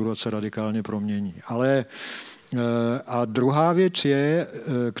konfigurace radikálně promění. Ale a druhá věc je,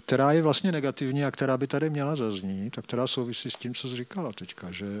 která je vlastně negativní a která by tady měla zaznít a která souvisí s tím, co jsi říkala teďka,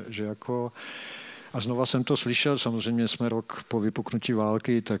 že jako a znova jsem to slyšel, samozřejmě jsme rok po vypuknutí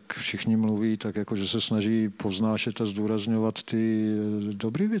války, tak všichni mluví, tak jako, že se snaží poznášet a zdůrazňovat ty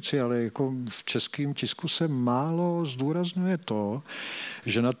dobré věci, ale jako v českém tisku se málo zdůrazňuje to,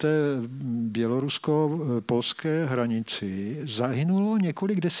 že na té bělorusko-polské hranici zahynulo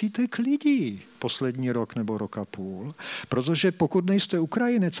několik desítek lidí poslední rok nebo rok a půl, protože pokud nejste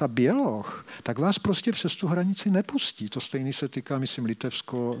Ukrajinec a Běloch, tak vás prostě přes tu hranici nepustí. To stejný se týká, myslím,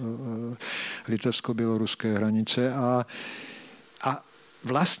 litevsko-běloruské hranice a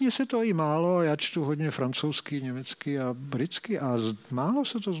vlastně se to i málo, já čtu hodně francouzský, německý a britský a málo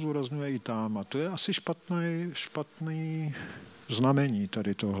se to zdůrazňuje i tam a to je asi špatný znamení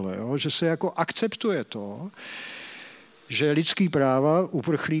tady tohle, jo? Že se jako akceptuje to, že lidský práva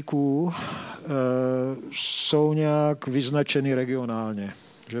uprchlíků jsou nějak vyznačeny regionálně.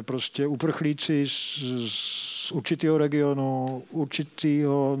 Že prostě uprchlíci z z určitého regionu,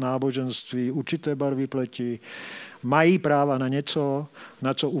 určitého náboženství, určité barvy pleti, mají práva na něco,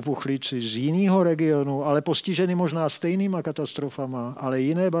 na co uprchlíci z jiného regionu, ale postiženi možná stejnýma katastrofama, ale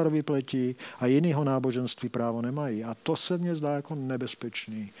jiné barvy pleti a jiného náboženství právo nemají. A to se mně zdá jako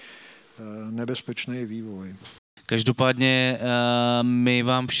nebezpečný vývoj. Každopádně my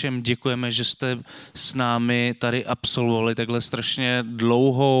vám všem děkujeme, že jste s námi tady absolvovali takhle strašně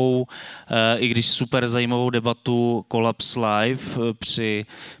dlouhou, i když super zajímavou debatu Collapse Live při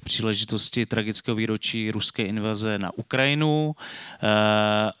příležitosti tragického výročí ruské invaze na Ukrajinu,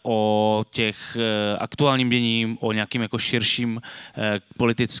 o těch aktuálním dění, o nějakým jako širším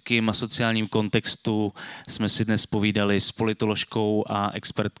politickým a sociálním kontextu jsme si dnes povídali s politoložkou a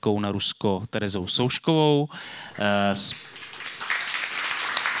expertkou na Rusko Terezou Souškovou.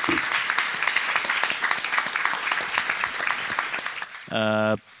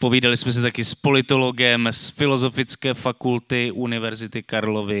 Povídali jsme si taky s politologem z Filozofické fakulty Univerzity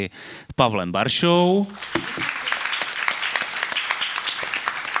Karlovy Pavlem Baršou.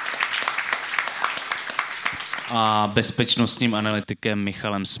 A bezpečnostním analytikem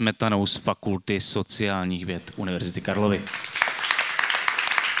Michalem Smetanou z Fakulty sociálních věd Univerzity Karlovy.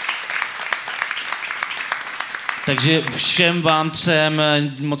 Takže všem vám třem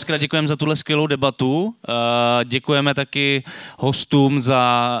moc krát děkujeme za tuhle skvělou debatu. Děkujeme taky hostům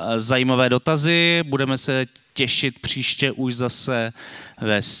za zajímavé dotazy. Budeme se těšit příště už zase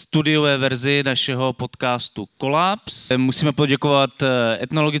ve studiové verzi našeho podcastu Collapse. Musíme poděkovat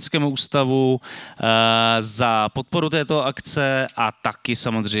Etnologickému ústavu za podporu této akce a taky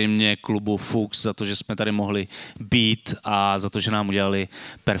samozřejmě klubu Fuchs za to, že jsme tady mohli být a za to, že nám udělali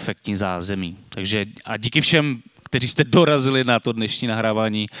perfektní zázemí. Takže a díky všem, kteří jste dorazili na to dnešní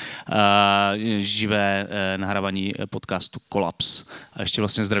nahrávání, živé nahrávání podcastu Collapse. A ještě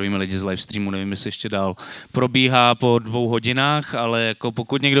vlastně zdravíme lidi z livestreamu, nevím, jestli ještě dál probíhá po 2 hodinách, ale jako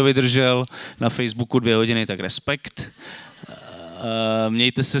pokud někdo vydržel na Facebooku 2 hodiny, tak respekt.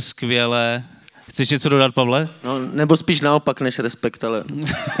 Mějte se skvěle. Chceš něco dodat, Pavle? No, nebo spíš naopak než respekt, ale...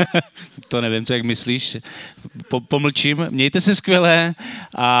 To nevím, co jak myslíš. Pomlčím. Mějte se skvěle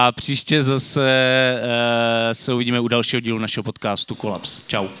a příště zase se uvidíme u dalšího dílu našeho podcastu Collapse.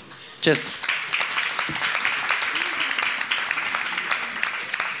 Čau. Čest.